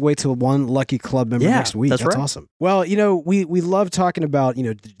give this away to one lucky club member next week. That's right. Awesome. Well, we love talking about,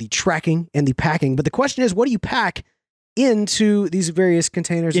 the tracking and the packing, but the question is, what do you pack into these various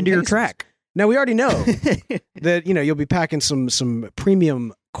containers? Into your track. Now, we already know that, you'll be packing some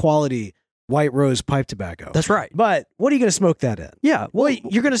premium quality White Rose pipe tobacco. That's right. But what are you going to smoke that in? Yeah. Well,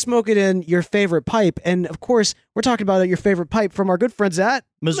 you're going to smoke it in your favorite pipe. And of course, we're talking about your favorite pipe from our good friends at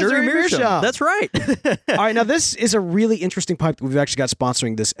Missouri Meerschaum. That's right. All right. Now, this is a really interesting pipe that we've actually got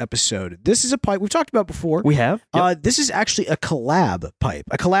sponsoring this episode. This is a pipe we've talked about before. We have. Yep. This is actually a collab pipe,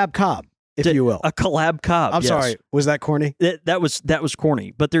 a collab cob, if you will. A collab cob. I'm sorry. Was that corny? That was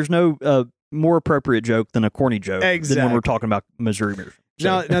corny. But there's no more appropriate joke than a corny joke than when we're talking about Missouri Meerschaum.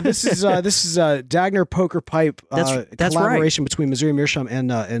 So. Now this is Dagner Poker Pipe that's collaboration right. between Missouri Meerschaum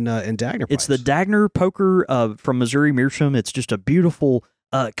and Dagner Pipes. It's the Dagner Poker from Missouri Meerschaum. It's just a beautiful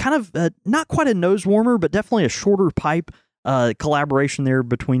kind of not quite a nose warmer, but definitely a shorter pipe collaboration there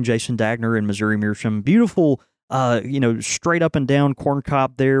between Jason Dagner and Missouri Meerschaum. Beautiful, straight up and down corn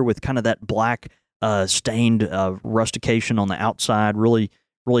cob there with kind of that black stained rustication on the outside. Really,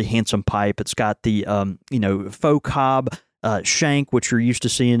 really handsome pipe. It's got the faux cob shank, which you're used to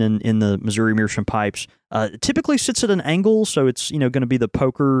seeing in the Missouri Meerschaum pipes. Typically sits at an angle, so it's going to be the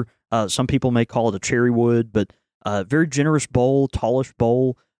poker. Some people may call it a cherry wood, but very generous bowl, tallish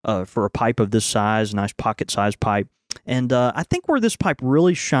bowl for a pipe of this size, nice pocket-sized pipe. And I think where this pipe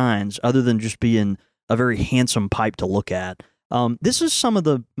really shines, other than just being a very handsome pipe to look at, this is some of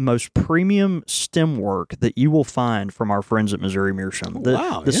the most premium stem work that you will find from our friends at Missouri Meerschaum.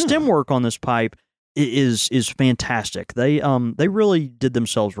 The stem work on this pipe is fantastic. They really did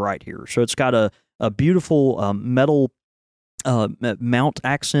themselves right here. So it's got a beautiful metal mount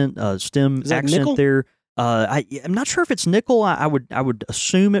accent, stem accent nickel? there. I'm not sure if it's nickel. I would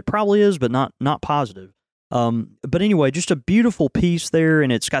assume it probably is, but not positive. But anyway, just a beautiful piece there,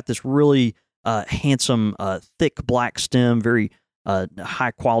 and it's got this really handsome, thick black stem, very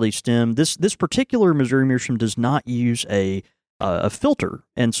high quality stem. This particular Missouri Meerschaum does not use a filter,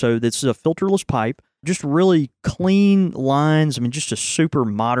 and so this is a filterless pipe. Just really clean lines. I mean, just a super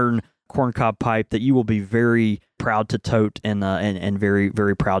modern corncob pipe that you will be very proud to tote and very,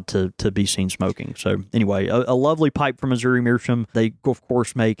 very proud to be seen smoking. So anyway, a lovely pipe from Missouri Meerschaum. They of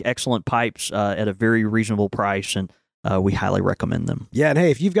course make excellent pipes at a very reasonable price, and we highly recommend them. Yeah, and hey,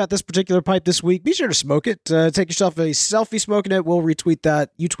 if you've got this particular pipe this week, be sure to smoke it. Take yourself a selfie smoking it. We'll retweet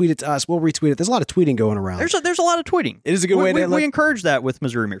that. You tweet it to us. We'll retweet it. There's a lot of tweeting going around. There's a lot of tweeting. It is a good way to... We encourage that with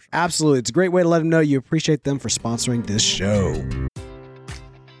Missouri Meerschaum. Absolutely. It's a great way to let them know you appreciate them for sponsoring this show.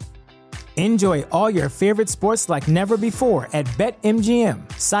 Enjoy all your favorite sports like never before at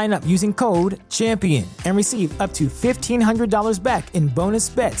BetMGM. Sign up using code CHAMPION and receive up to $1,500 back in bonus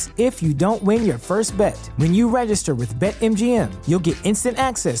bets if you don't win your first bet. When you register with BetMGM, you'll get instant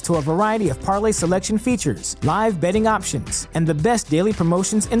access to a variety of parlay selection features, live betting options, and the best daily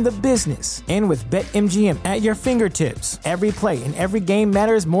promotions in the business. And with BetMGM at your fingertips, every play and every game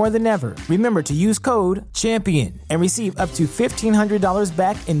matters more than ever. Remember to use code CHAMPION and receive up to $1,500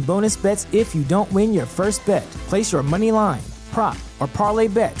 back in bonus bets if you don't win your first bet. Place your money line, prop, or parlay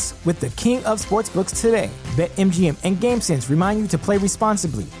bets with the king of sportsbooks today. BetMGM and GameSense remind you to play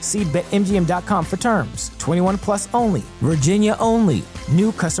responsibly. See BetMGM.com for terms. 21 plus only. Virginia only.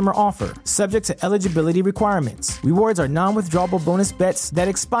 New customer offer. Subject to eligibility requirements. Rewards are non-withdrawable bonus bets that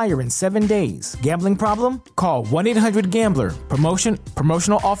expire in 7 days. Gambling problem? Call 1-800-GAMBLER.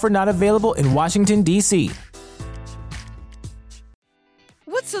 Promotional offer not available in Washington, D.C.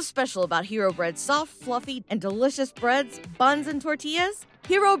 What's so special about Hero Bread's soft, fluffy, and delicious breads, buns, and tortillas?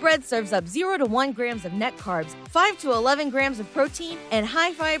 Hero Bread serves up 0 to 1 grams of net carbs, 5 to 11 grams of protein, and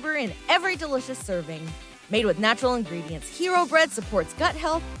high fiber in every delicious serving. Made with natural ingredients, Hero Bread supports gut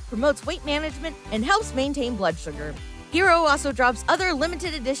health, promotes weight management, and helps maintain blood sugar. Hero also drops other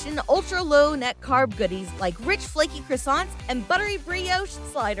limited edition ultra-low net carb goodies like rich flaky croissants and buttery brioche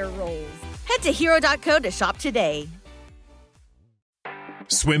slider rolls. Head to hero.co to shop today.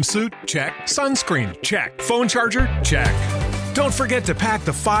 Swimsuit? Check. Sunscreen? Check. Phone charger? Check. Don't forget to pack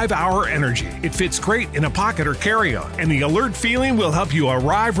the 5-Hour Energy. It fits great in a pocket or carry-on, and the alert feeling will help you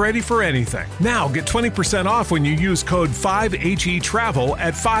arrive ready for anything. Now get 20% off when you use code 5HETRAVEL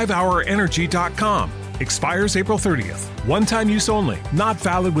at 5hourenergy.com. Expires April 30th. One-time use only. Not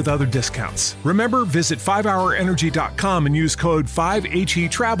valid with other discounts. Remember, visit 5hourenergy.com and use code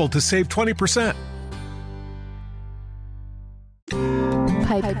 5HETRAVEL to save 20%.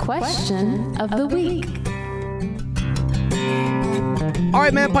 Pipe question of the week. All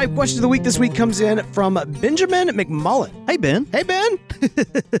right, man, pipe question of the week this week comes in from Benjamin McMullen. Hey, Ben. Hey, Ben.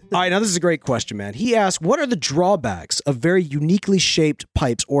 All right, now this is a great question, man. He asked, what are the drawbacks of very uniquely shaped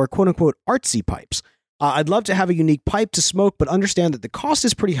pipes or quote-unquote artsy pipes? I'd love to have a unique pipe to smoke, but understand that the cost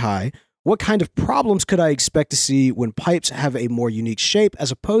is pretty high. What kind of problems could I expect to see when pipes have a more unique shape as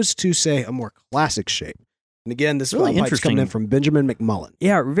opposed to, say, a more classic shape? And again, this really pipe's coming in from Benjamin McMullen.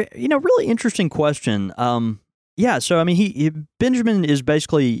 Yeah, really interesting question. Yeah, so I mean, Benjamin is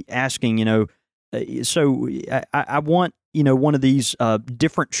basically asking, so I want, one of these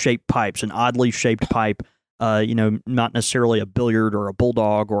different shaped pipes, an oddly shaped pipe, not necessarily a billiard or a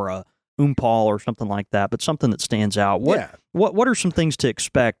bulldog or a oompal or something like that, but something that stands out. What are some things to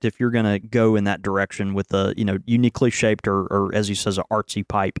expect if you're going to go in that direction with a, uniquely shaped or as he says, an artsy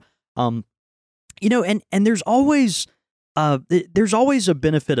pipe? And there's always a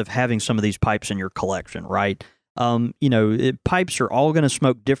benefit of having some of these pipes in your collection, right? Pipes are all going to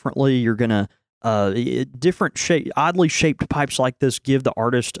smoke differently. You're going to different oddly shaped pipes like this give the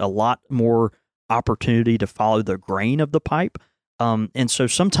artist a lot more opportunity to follow the grain of the pipe. And so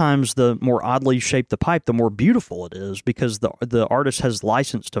sometimes the more oddly shaped the pipe, the more beautiful it is because the artist has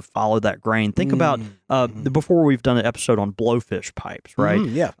license to follow that grain. Think about before we've done an episode on blowfish pipes, right?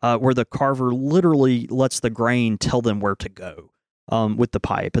 Where the carver literally lets the grain tell them where to go with the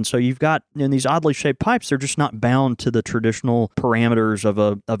pipe. And so you've got these oddly shaped pipes, they're just not bound to the traditional parameters of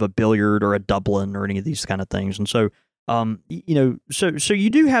a billiard or a Dublin or any of these kind of things. And so so you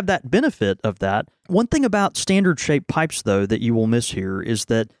do have that benefit of that. One thing about standard shaped pipes, though, that you will miss here is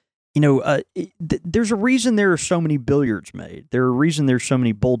that, there's a reason there are so many billiards made. There's a reason there's so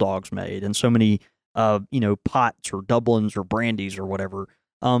many bulldogs made and so many, pots or Dublins or brandies or whatever.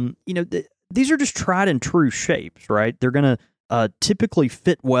 These are just tried and true shapes, right? They're going to typically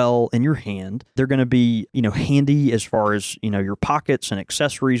fit well in your hand. They're going to be, handy as far as, your pockets and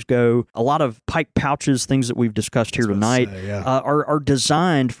accessories go. A lot of pipe pouches, things that we've discussed here tonight, are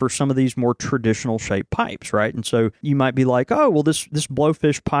designed for some of these more traditional shaped pipes, right? And so you might be like, oh, well, this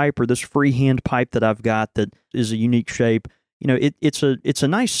blowfish pipe or this freehand pipe that I've got that is a unique shape, it's a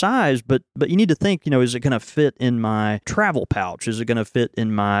nice size, but you need to think, is it going to fit in my travel pouch? Is it going to fit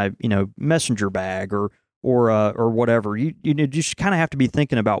in my, messenger bag or whatever? You just kind of have to be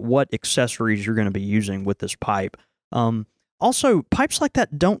thinking about what accessories you're going to be using with this pipe. Also, pipes like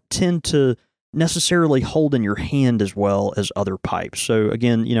that don't tend to necessarily hold in your hand as well as other pipes. So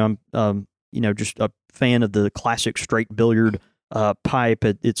again, I'm just a fan of the classic straight billiard pipe.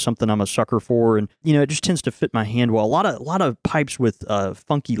 It's something I'm a sucker for, and it just tends to fit my hand well. A lot of pipes with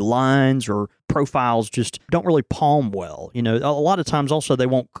funky lines or profiles just don't really palm well. A lot of times also they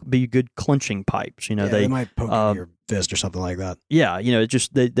won't be good clenching pipes. They might poke in your fist or something like that. Yeah, it's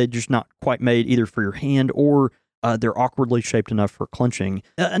just they're just not quite made either for your hand or they're awkwardly shaped enough for clenching.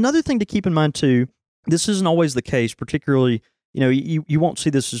 Another thing to keep in mind too, this isn't always the case, particularly. You won't see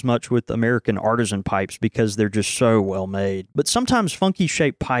this as much with American artisan pipes because they're just so well made. But sometimes funky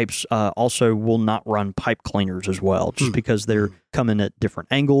shaped pipes also will not run pipe cleaners as well, just because they're coming at different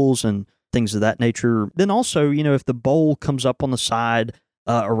angles and things of that nature. Then also, if the bowl comes up on the side,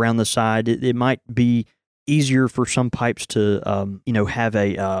 around the side, it might be easier for some pipes to, have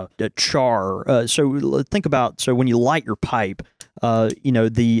a char. So think about, when you light your pipe,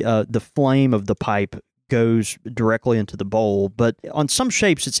 the flame of the pipe goes directly into the bowl, but on some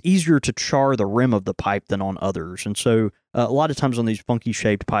shapes it's easier to char the rim of the pipe than on others, and so a lot of times on these funky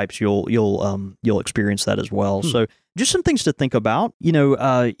shaped pipes you'll experience that as well. So just some things to think about.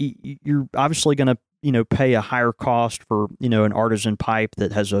 You're obviously going to pay a higher cost for an artisan pipe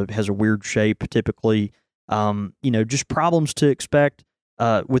that has a weird shape typically. Just problems to expect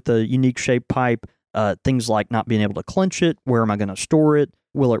with a unique shaped pipe. Things like not being able to clench it. Where am I going to store it?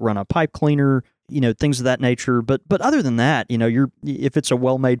 Will it run a pipe cleaner? Things of that nature. But other than that, if it's a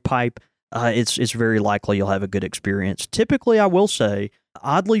well-made pipe, it's very likely you'll have a good experience. Typically, I will say,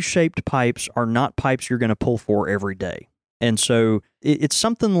 oddly shaped pipes are not pipes you're going to pull for every day. And so it's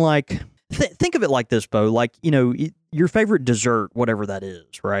something like, think of it like this, Bo, like, your favorite dessert, whatever that is,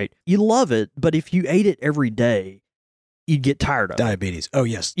 right? You love it, but if you ate it every day, you'd get tired of diabetes. Oh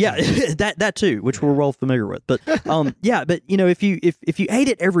yes, yeah, that too, which we're well familiar with. But yeah, but if you ate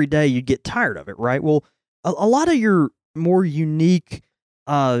it every day, you'd get tired of it, right? Well, a lot of your more unique,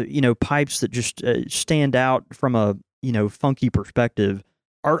 pipes that just stand out from a funky perspective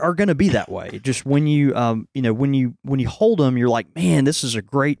are going to be that way. Just when you when you hold them, you're like, man, this is a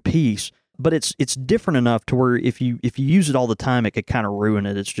great piece. But it's different enough to where if you use it all the time, it could kind of ruin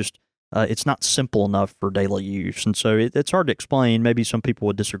it. It's just it's not simple enough for daily use, and so it's hard to explain. Maybe some people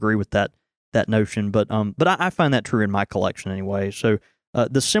would disagree with that notion, but I find that true in my collection anyway. So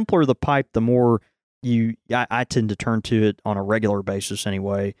the simpler the pipe, the more I tend to turn to it on a regular basis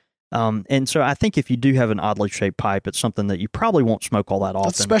anyway. And so I think if you do have an oddly shaped pipe, it's something that you probably won't smoke all that often.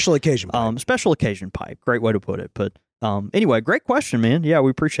 That's a special occasion pipe. Special occasion pipe. Great way to put it. But anyway, great question, man. Yeah, we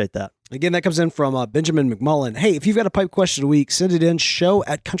appreciate that. Again, that comes in from Benjamin McMullen. Hey, if you've got a pipe question of the week, send it in,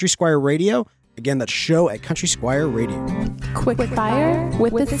 show@Country Squire Radio. Again, that's show@Country Squire Radio. Quick fire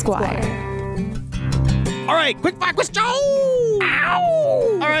with the Squire. All right, quick fire question.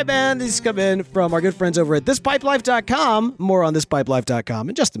 Ow! All right, man. These come in from our good friends over at thispipelife.com. More on thispipelife.com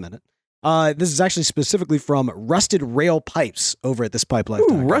in just a minute. This is actually specifically from Rusted Rail Pipes over at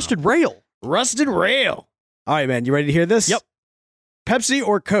thispipelife.com. Ooh, Rusted Rail. Rusted Rail. All right, man. You ready to hear this? Yep. Pepsi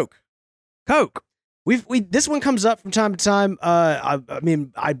or Coke? Coke. This one comes up from time to time.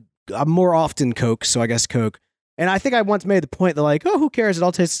 I'm more often Coke, so I guess Coke. And I think I once made the point that like, oh, who cares? It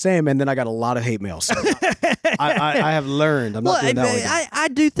all tastes the same. And then I got a lot of hate mail. So I have learned. I'm not doing that one. I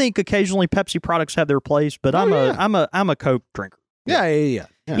do think occasionally Pepsi products have their place, but I'm a Coke drinker. Yeah.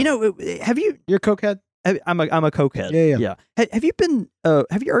 Have you? You're a Coke head? I'm a Coke head. Yeah. Have you been?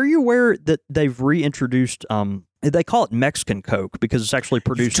 Are you aware that they've reintroduced? They call it Mexican Coke because it's actually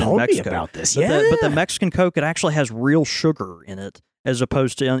produced in Mexico. Me about this. But the Mexican Coke, it actually has real sugar in it, as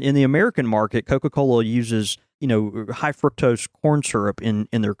opposed to in the American market, Coca-Cola uses high fructose corn syrup in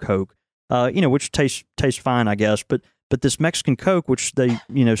their Coke, which tastes fine, I guess. But this Mexican Coke, which they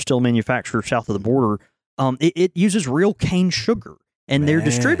still manufacture south of the border, it uses real cane sugar. And they're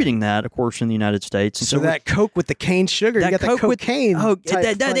distributing that, of course, in the United States. And so that Coke with the cane sugar, you got that cocaine.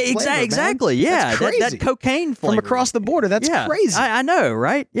 Exactly. Yeah, that cocaine flavor from across the border. That's crazy. I know,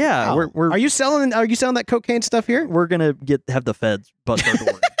 right? Yeah. Wow. Are you selling that cocaine stuff here? We're gonna have the feds bust our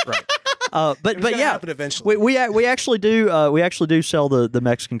door. Right. But yeah, eventually. we actually do sell the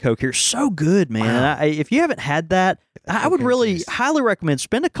Mexican Coke here. So good, man. Wow. And if you haven't had that, I would really highly recommend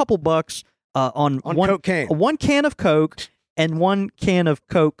spend a couple bucks on one can of Coke. And one can of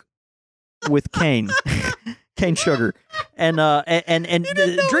Coke with cane sugar, and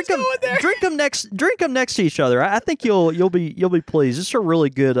drink them next to each other. I think you'll be pleased. It's a really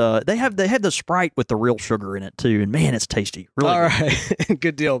good. They have the Sprite with the real sugar in it too, and man, it's tasty. Really. All right,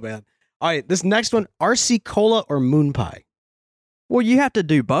 good deal, man. All right, this next one: RC Cola or Moon Pie? Well, you have to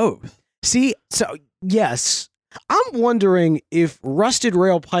do both. See, so yes. I'm wondering if Rusted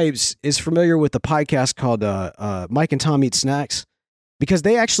Rail Pipes is familiar with the podcast called Mike and Tom Eat Snacks, because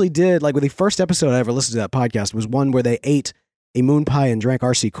they actually did, like, with the first episode I ever listened to that podcast was one where they ate a moon pie and drank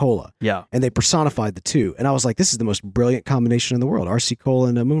RC Cola. Yeah. And they personified the two. And I was like, this is the most brilliant combination in the world, RC Cola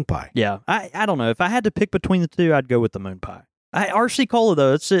and a moon pie. Yeah. I don't know. If I had to pick between the two, I'd go with the moon pie. RC Cola,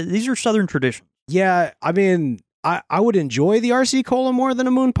 though, these are Southern traditions. Yeah. I mean, I would enjoy the RC Cola more than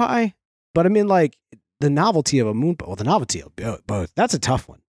a moon pie. But I mean, like, the novelty of a moon pie. Well, the novelty of both. That's a tough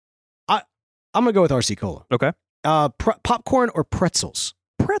one. I'm going to go with RC Cola. Okay. Popcorn or pretzels?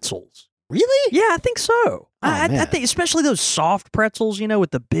 Pretzels. Really? Yeah, I think so. Oh, I think especially those soft pretzels,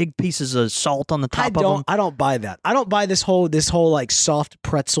 with the big pieces of salt on the top of them. I don't buy that. I don't buy this whole like soft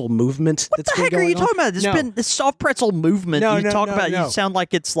pretzel movement. What the heck are you talking about? There's been this soft pretzel movement. You sound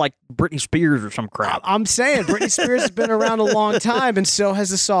like it's like Britney Spears or some crap. I'm saying Britney Spears has been around a long time, and so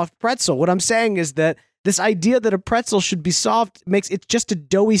has the soft pretzel. What I'm saying is that this idea that a pretzel should be soft makes it just a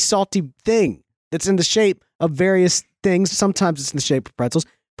doughy, salty thing that's in the shape of various things. Sometimes it's in the shape of pretzels.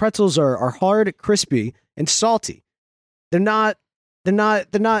 Pretzels are hard, crispy, and salty. They're not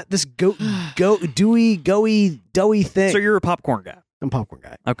this doughy thing. So you're a popcorn guy. I'm a popcorn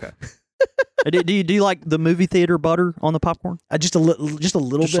guy. Okay. Do you like the movie theater butter on the popcorn? Just a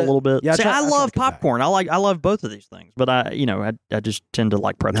little bit. Yeah. See, I love popcorn. I love both of these things, but I just tend to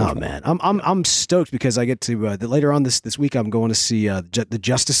like pretzels. No, man, I'm stoked because I get to later on this week. I'm going to see the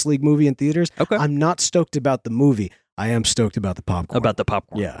Justice League movie in theaters. Okay. I'm not stoked about the movie. I am stoked about the popcorn. About the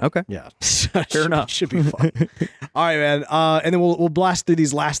popcorn. Yeah. Okay. Yeah. Fair enough. Should be fun. All right, man. And then we'll blast through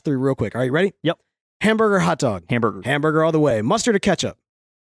these last three real quick. All right, you ready? Yep. Hamburger, hot dog. Hamburger all the way. Mustard or ketchup?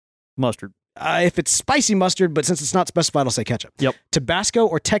 Mustard. If it's spicy mustard, but since it's not specified, I'll say ketchup. Yep. Tabasco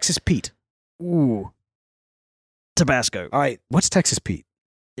or Texas Pete? Ooh. Tabasco. All right. What's Texas Pete?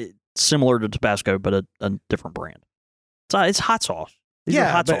 It's similar to Tabasco, but a different brand. It's hot sauce. These are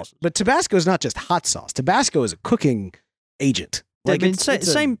hot sauces. But Tabasco is not just hot sauce. Tabasco is a cooking agent. Like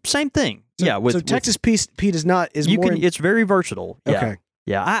same thing. So Texas Pete is more. It's very versatile. Yeah. Okay.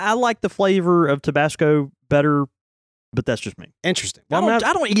 Yeah. I like the flavor of Tabasco better, but that's just me. Interesting. Well,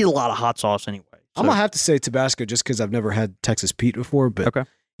 I don't eat a lot of hot sauce anyway. So. I'm gonna have to say Tabasco just because I've never had Texas Pete before. But okay.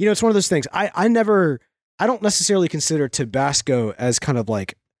 It's one of those things. I don't necessarily consider Tabasco as kind of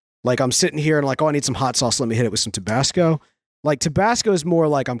like I'm sitting here and like, oh, I need some hot sauce. Let me hit it with some Tabasco. Like Tabasco is more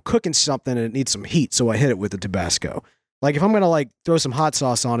like I'm cooking something and it needs some heat, so I hit it with the Tabasco. Like if I'm gonna like throw some hot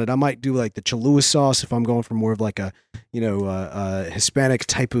sauce on it, I might do like the Cholula sauce if I'm going for more of like a Hispanic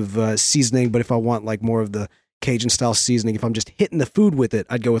type of seasoning. But if I want like more of the Cajun style seasoning, if I'm just hitting the food with it,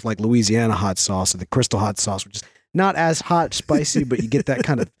 I'd go with like Louisiana hot sauce or the Crystal hot sauce, which is not as hot, spicy, but you get that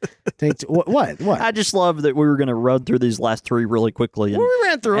kind of thing. What? I just love that we were going to run through these last three really quickly. And, we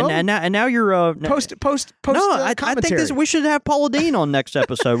ran through them. And now you're post. No, I think we should have Paula Dean on next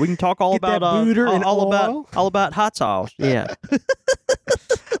episode. We can talk all about all about hot sauce. Yeah.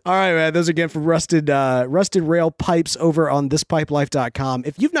 All right, man. Those again from Rusted Rail Pipes over on thispipelife.com.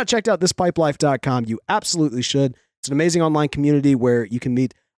 If you've not checked out thispipelife.com, you absolutely should. It's an amazing online community where you can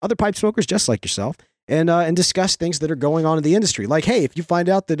meet other pipe smokers just like yourself. And discuss things that are going on in the industry. Like, hey, if you find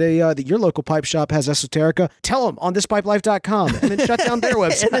out that that your local pipe shop has Esoterica, tell them on thispipelife.com and then shut down their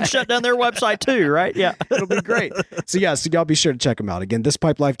website. And then shut down their website too, right? Yeah. It'll be great. So y'all be sure to check them out. Again,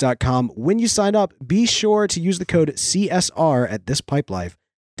 thispipelife.com. When you sign up, be sure to use the code CSR at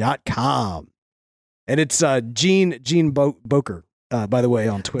thispipelife.com. And it's Gene Boker, by the way,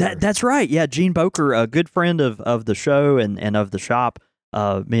 on Twitter. That's right. Yeah, Gene Boker, a good friend of the show and of the shop.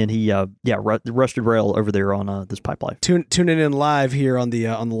 Rusted Rail over there on This Pipe Life. Tuning in live here on the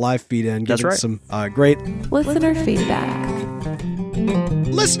live feed and giving some great listener feedback.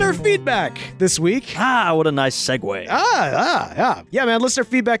 Listener feedback this week. What a nice segue. Yeah, man. Listener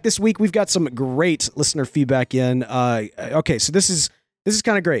feedback this week. We've got some great listener feedback in. Okay, so this is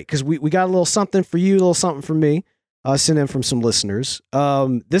kind of great because we got a little something for you, a little something for me. Sent in from some listeners.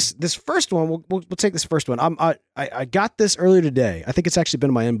 This first one, we'll take this first one. I got this earlier today. I think it's actually been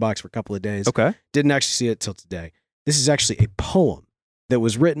in my inbox for a couple of days. Okay. Didn't actually see it till today. This is actually a poem that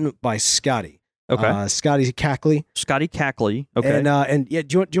was written by Scotty. Okay. Scotty Cackley. Scotty Cackley. Okay. And yeah,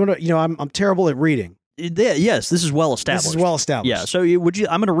 do you want to? I'm terrible at reading. Yes, this is well established. This is well established. Yeah. So I'm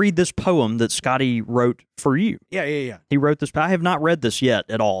going to read this poem that Scotty wrote for you. Yeah. He wrote this. I have not read this yet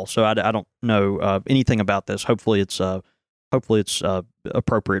at all, so I don't know anything about this. Hopefully it's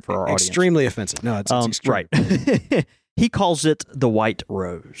appropriate for our audience. Extremely offensive. No, it's extreme. Right. He calls it the white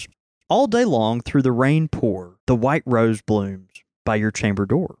rose. All day long through the rain pour, the white rose blooms by your chamber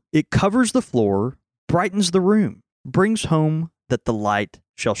door. It covers the floor, brightens the room, brings home that the light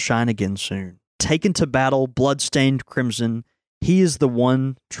shall shine again soon. Taken to battle, blood-stained crimson, he is the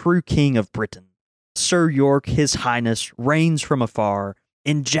one true king of Britain. Sir York, his highness, reigns from afar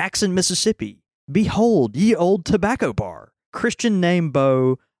in Jackson, Mississippi. Behold, ye old tobacco bar. Christian name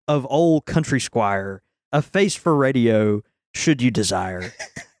Beau of old country squire, a face for radio should you desire.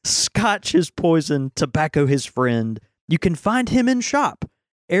 Scotch his poison, tobacco his friend. You can find him in shop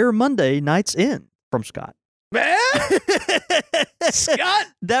ere Monday night's end. From Scott. Man, Scott,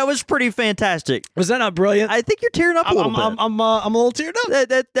 that was pretty fantastic. Was that not brilliant? I think you're tearing up a little bit. I'm a little teared up.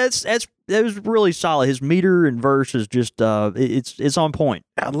 That was really solid. His meter and verse is just it's on point.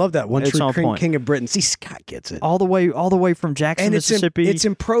 I love that one. True King of Britain. See, Scott gets it all the way from Jackson, and Mississippi. It's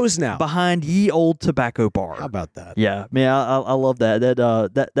in prose now. Behind ye old tobacco bar. How about that? Yeah, man, I love that.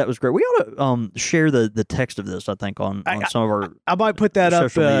 That was great. We ought to share the text of this. I think on some of our. I might put that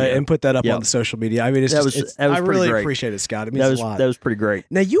up and put that up on the social media. I mean, I really appreciate it, Scott. It means a lot. That was pretty great.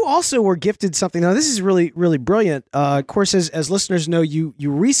 Now, you also were gifted something. Now, this is really, really brilliant. Of course, as listeners know, you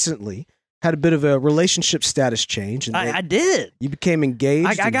recently had a bit of a relationship status change. And I did. You became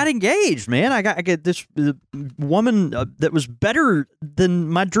engaged. I got engaged, man. I got this woman that was better than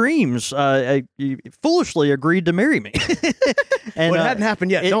my dreams. Foolishly agreed to marry me. And it hadn't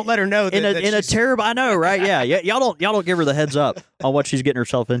happened yet. Don't let her know that. In a terrible. I know, right? Yeah. Y'all don't give her the heads up on what she's getting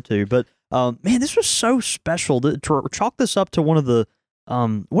herself into. But man, this was so special. To chalk this up to one of the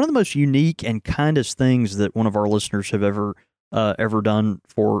most unique and kindest things that one of our listeners have ever done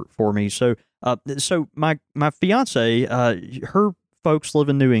for me. So my fiance, her folks live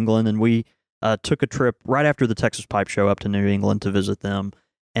in New England, and we took a trip right after the Texas Pipe Show up to New England to visit them,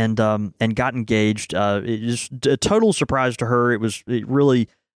 and got engaged. It was a total surprise to her. It was really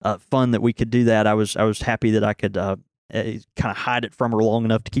fun that we could do that. I was happy that I could kind of hide it from her long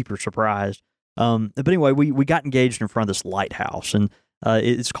enough to keep her surprised. But anyway, we got engaged in front of this lighthouse, and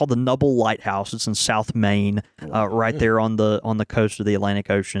it's called the Nubble Lighthouse. It's in South Maine, right there on the coast of the Atlantic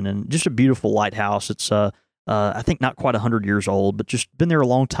Ocean, and just a beautiful lighthouse. It's I think not quite 100 years old, but just been there a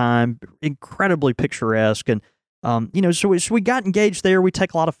long time. Incredibly picturesque, and so we got engaged there. We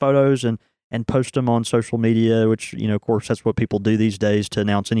take a lot of photos and post them on social media, which of course that's what people do these days to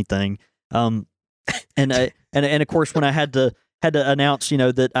announce anything. And of course when I had to announce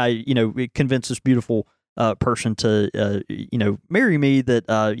that I convinced this beautiful person to marry me,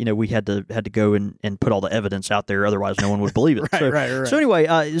 that we had to go and put all the evidence out there, otherwise no one would believe it. Right. So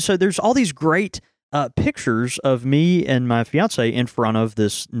anyway, so there's all these great pictures of me and my fiance in front of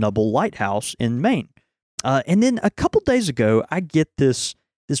this Nubble Lighthouse in Maine, and then a couple days ago I get this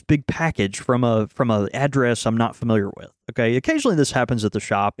big package from a address I'm not familiar with. Okay, occasionally this happens at the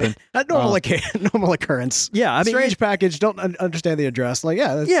shop, and normal occurrence. Yeah, I mean, strange package. Don't understand the address. Like,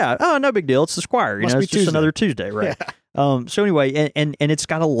 yeah. Oh, no big deal. It's the Squire. It's just another Tuesday, right? Yeah. So anyway, and it's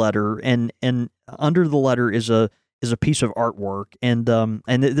got a letter, and under the letter is a piece of artwork, and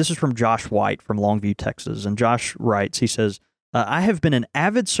this is from Josh White from Longview, Texas, and Josh writes. He says, "I have been an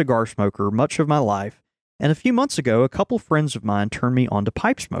avid cigar smoker much of my life. And a few months ago, a couple friends of mine turned me on to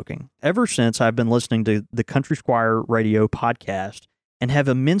pipe smoking. Ever since, I've been listening to the Country Squire Radio podcast and have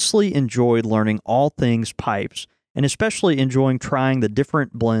immensely enjoyed learning all things pipes, and especially enjoying trying the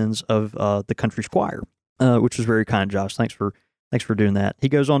different blends of the Country Squire," which is very kind, Josh. Thanks for doing that. He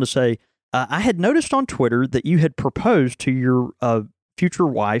goes on to say, "I had noticed on Twitter that you had proposed to your future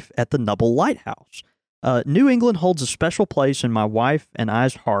wife at the Nubble Lighthouse. New England holds a special place in my wife and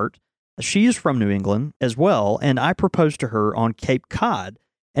I's heart. She is from New England as well, and I proposed to her on Cape Cod,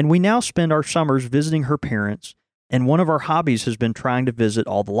 and we now spend our summers visiting her parents, and one of our hobbies has been trying to visit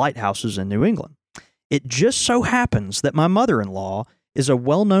all the lighthouses in New England. It just so happens that my mother-in-law is a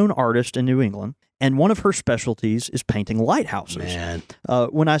well-known artist in New England, and one of her specialties is painting lighthouses. Man.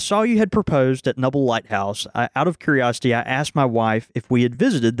 When I saw you had proposed at Nubble Lighthouse, out of curiosity, I asked my wife if we had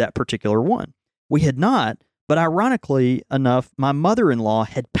visited that particular one. We had not, but ironically enough, my mother-in-law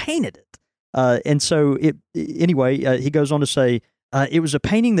had painted it. And so he goes on to say, it was a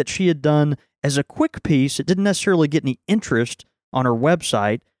painting that she had done as a quick piece. It didn't necessarily get any interest on her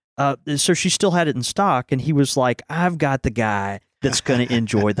website. So she still had it in stock. And he was like, I've got the guy that's going to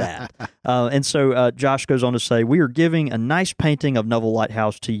enjoy that. And so Josh goes on to say, we are giving a nice painting of Nubble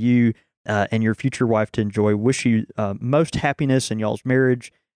Lighthouse to you and your future wife to enjoy. Wish you most happiness in y'all's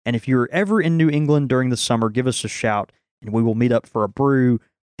marriage. And if you're ever in New England during the summer, give us a shout and we will meet up for a brew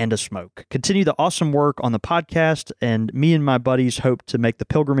and a smoke. Continue the awesome work on the podcast, and me and my buddies hope to make the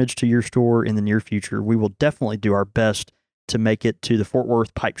pilgrimage to your store in the near future. We will definitely do our best to make it to the Fort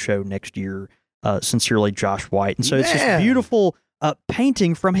Worth Pipe Show next year. Sincerely, Josh White." And so it's this beautiful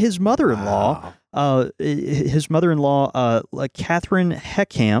painting from his mother-in-law, Catherine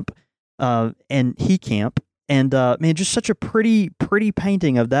Heckamp, and Heckamp. And man, just such a pretty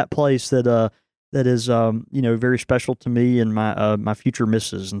painting of that place that is very special to me and my future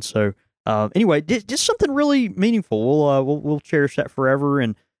missus. And so anyway, just something really meaningful. We'll cherish that forever.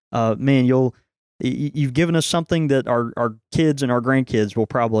 And man, you've given us something that our kids and our grandkids will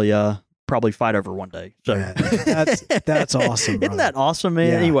probably fight over one day. So that's awesome. Isn't that awesome, man?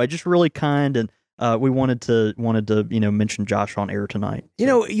 Yeah. Anyway, just really kind, and we wanted to mention Josh on air tonight.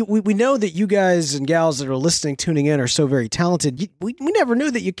 So. We know that you guys and gals that are listening, tuning in, are so very talented. We never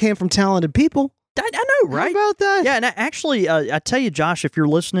knew that you came from talented people. I know, right? How about that? Yeah, and actually, I tell you, Josh, if you're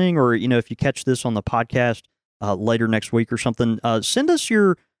listening, or if you catch this on the podcast later next week or something, send us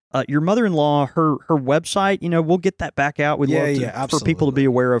your mother-in-law her website. We'll get that back out. We'd love for people to be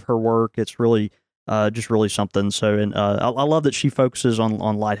aware of her work. It's really just really something. So, and I love that she focuses on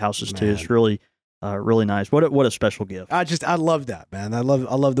lighthouses too. It's really really nice. What a special gift. I love that, man. I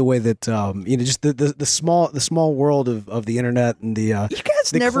love the way that just the small world of the internet and the you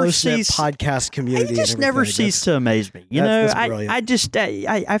guys never cease podcast community. You just never cease to amaze me.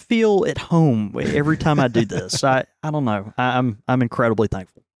 I feel at home every time I do this. I don't know. I'm incredibly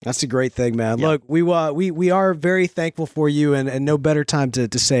thankful. That's a great thing, man. Yeah. Look, we are very thankful for you, and no better time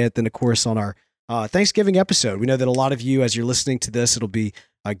to say it than, of course, on our Thanksgiving episode. We know that a lot of you, as you're listening to this, it'll be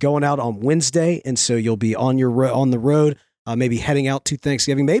going out on Wednesday, and so you'll be on the road, maybe heading out to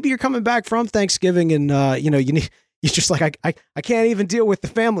Thanksgiving. Maybe you're coming back from Thanksgiving, and you're just like I can't even deal with the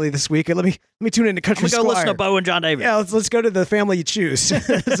family this week. Let me tune into Country Squire. Go listen to Bo and John David. Yeah, let's go to the family you choose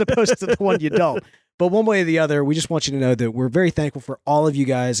as opposed to the one you don't. But one way or the other, we just want you to know that we're very thankful for all of you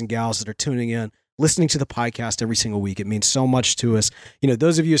guys and gals that are tuning in, listening to the podcast every single week. It means so much to us.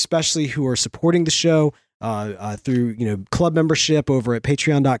 Those of you especially who are supporting the show through club membership over at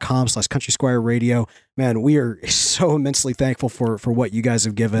patreon.com/Country Squire Radio. Man, we are so immensely thankful for what you guys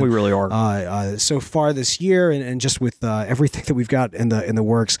have given. We really are. So far this year, and just with everything that we've got in the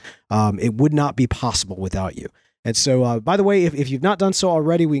works, it would not be possible without you. And so, by the way, if you've not done so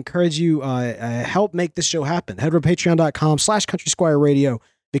already, we encourage you help make this show happen. Head over to patreon.com/Country Squire Radio.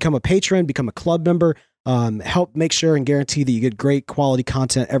 Become a patron, become a club member. Help make sure and guarantee that you get great quality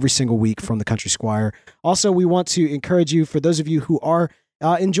content every single week from the Country Squire. Also, we want to encourage you, for those of you who are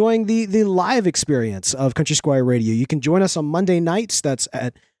enjoying the live experience of Country Squire Radio, you can join us on Monday nights. That's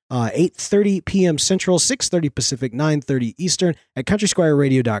at 8:30 p.m. Central, 6:30 Pacific, 9:30 Eastern at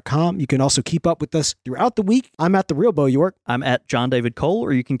CountrySquireRadio.com. You can also keep up with us throughout the week. I'm at The Real Bo York. I'm at John David Cole,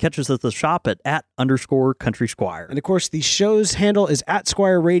 or you can catch us at the shop at _Country Squire. And of course, the show's handle is at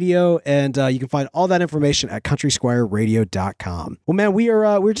Squire Radio, and you can find all that information at CountrySquireRadio.com. Well, man,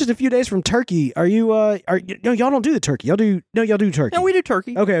 we're just a few days from turkey. Are you? Y'all don't do the turkey. Y'all do turkey. No, we do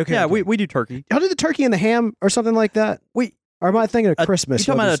turkey. Okay. Yeah, we do turkey. Y'all do the turkey and the ham or something like that. Or am I thinking of Christmas?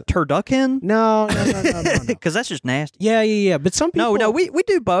 You talking about a turducken? No. Because that's just nasty. Yeah. But some people... No, we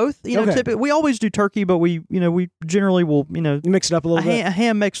do both. Typically, we always do turkey, but we generally will, You mix it up a little bit? A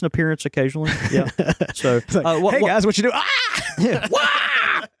ham makes an appearance occasionally. Yeah. So, hey, guys, what you do?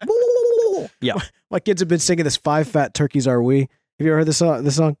 Ah! Yeah. My kids have been singing this 5 fat turkeys are we. Have you ever heard this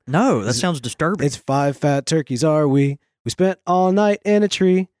song? No, that sounds disturbing. It's 5 fat turkeys are we. We spent all night in a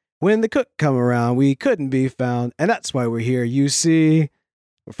tree. When the cook come around, we couldn't be found, and that's why we're here. You see,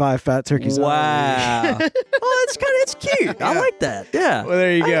 we're 5 fat turkeys. Wow! Oh, it's cute. Yeah. I like that. Yeah. Well,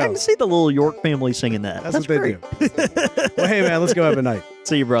 there you go. I can see the little York family singing that. That's what great. They do. Well, hey man, let's go have a night.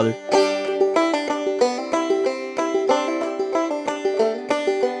 See you, brother.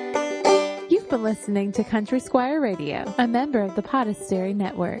 You've been listening to Country Squire Radio, a member of the Podastery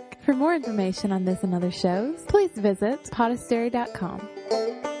Network. For more information on this and other shows, please visit podastery.com.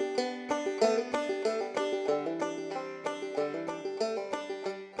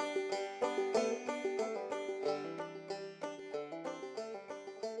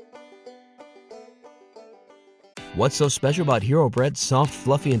 What's so special about Hero Bread's soft,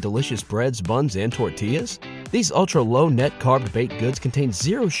 fluffy, and delicious breads, buns, and tortillas? These ultra-low net-carb baked goods contain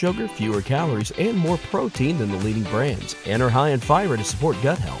 0 sugar, fewer calories, and more protein than the leading brands, and are high in fiber to support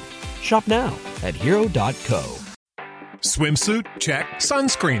gut health. Shop now at Hero.co. Swimsuit? Check.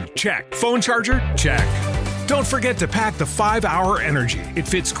 Sunscreen? Check. Phone charger? Check. Don't forget to pack the 5-Hour Energy. It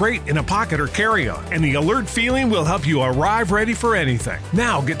fits great in a pocket or carry-on, and the alert feeling will help you arrive ready for anything.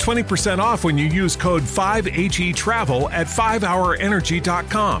 Now get 20% off when you use code 5HETRAVEL at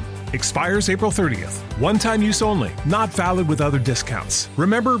 5hourenergy.com. Expires April 30th. One-time use only. Not valid with other discounts.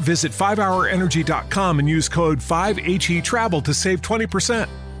 Remember, visit 5hourenergy.com and use code 5HETRAVEL to save 20%.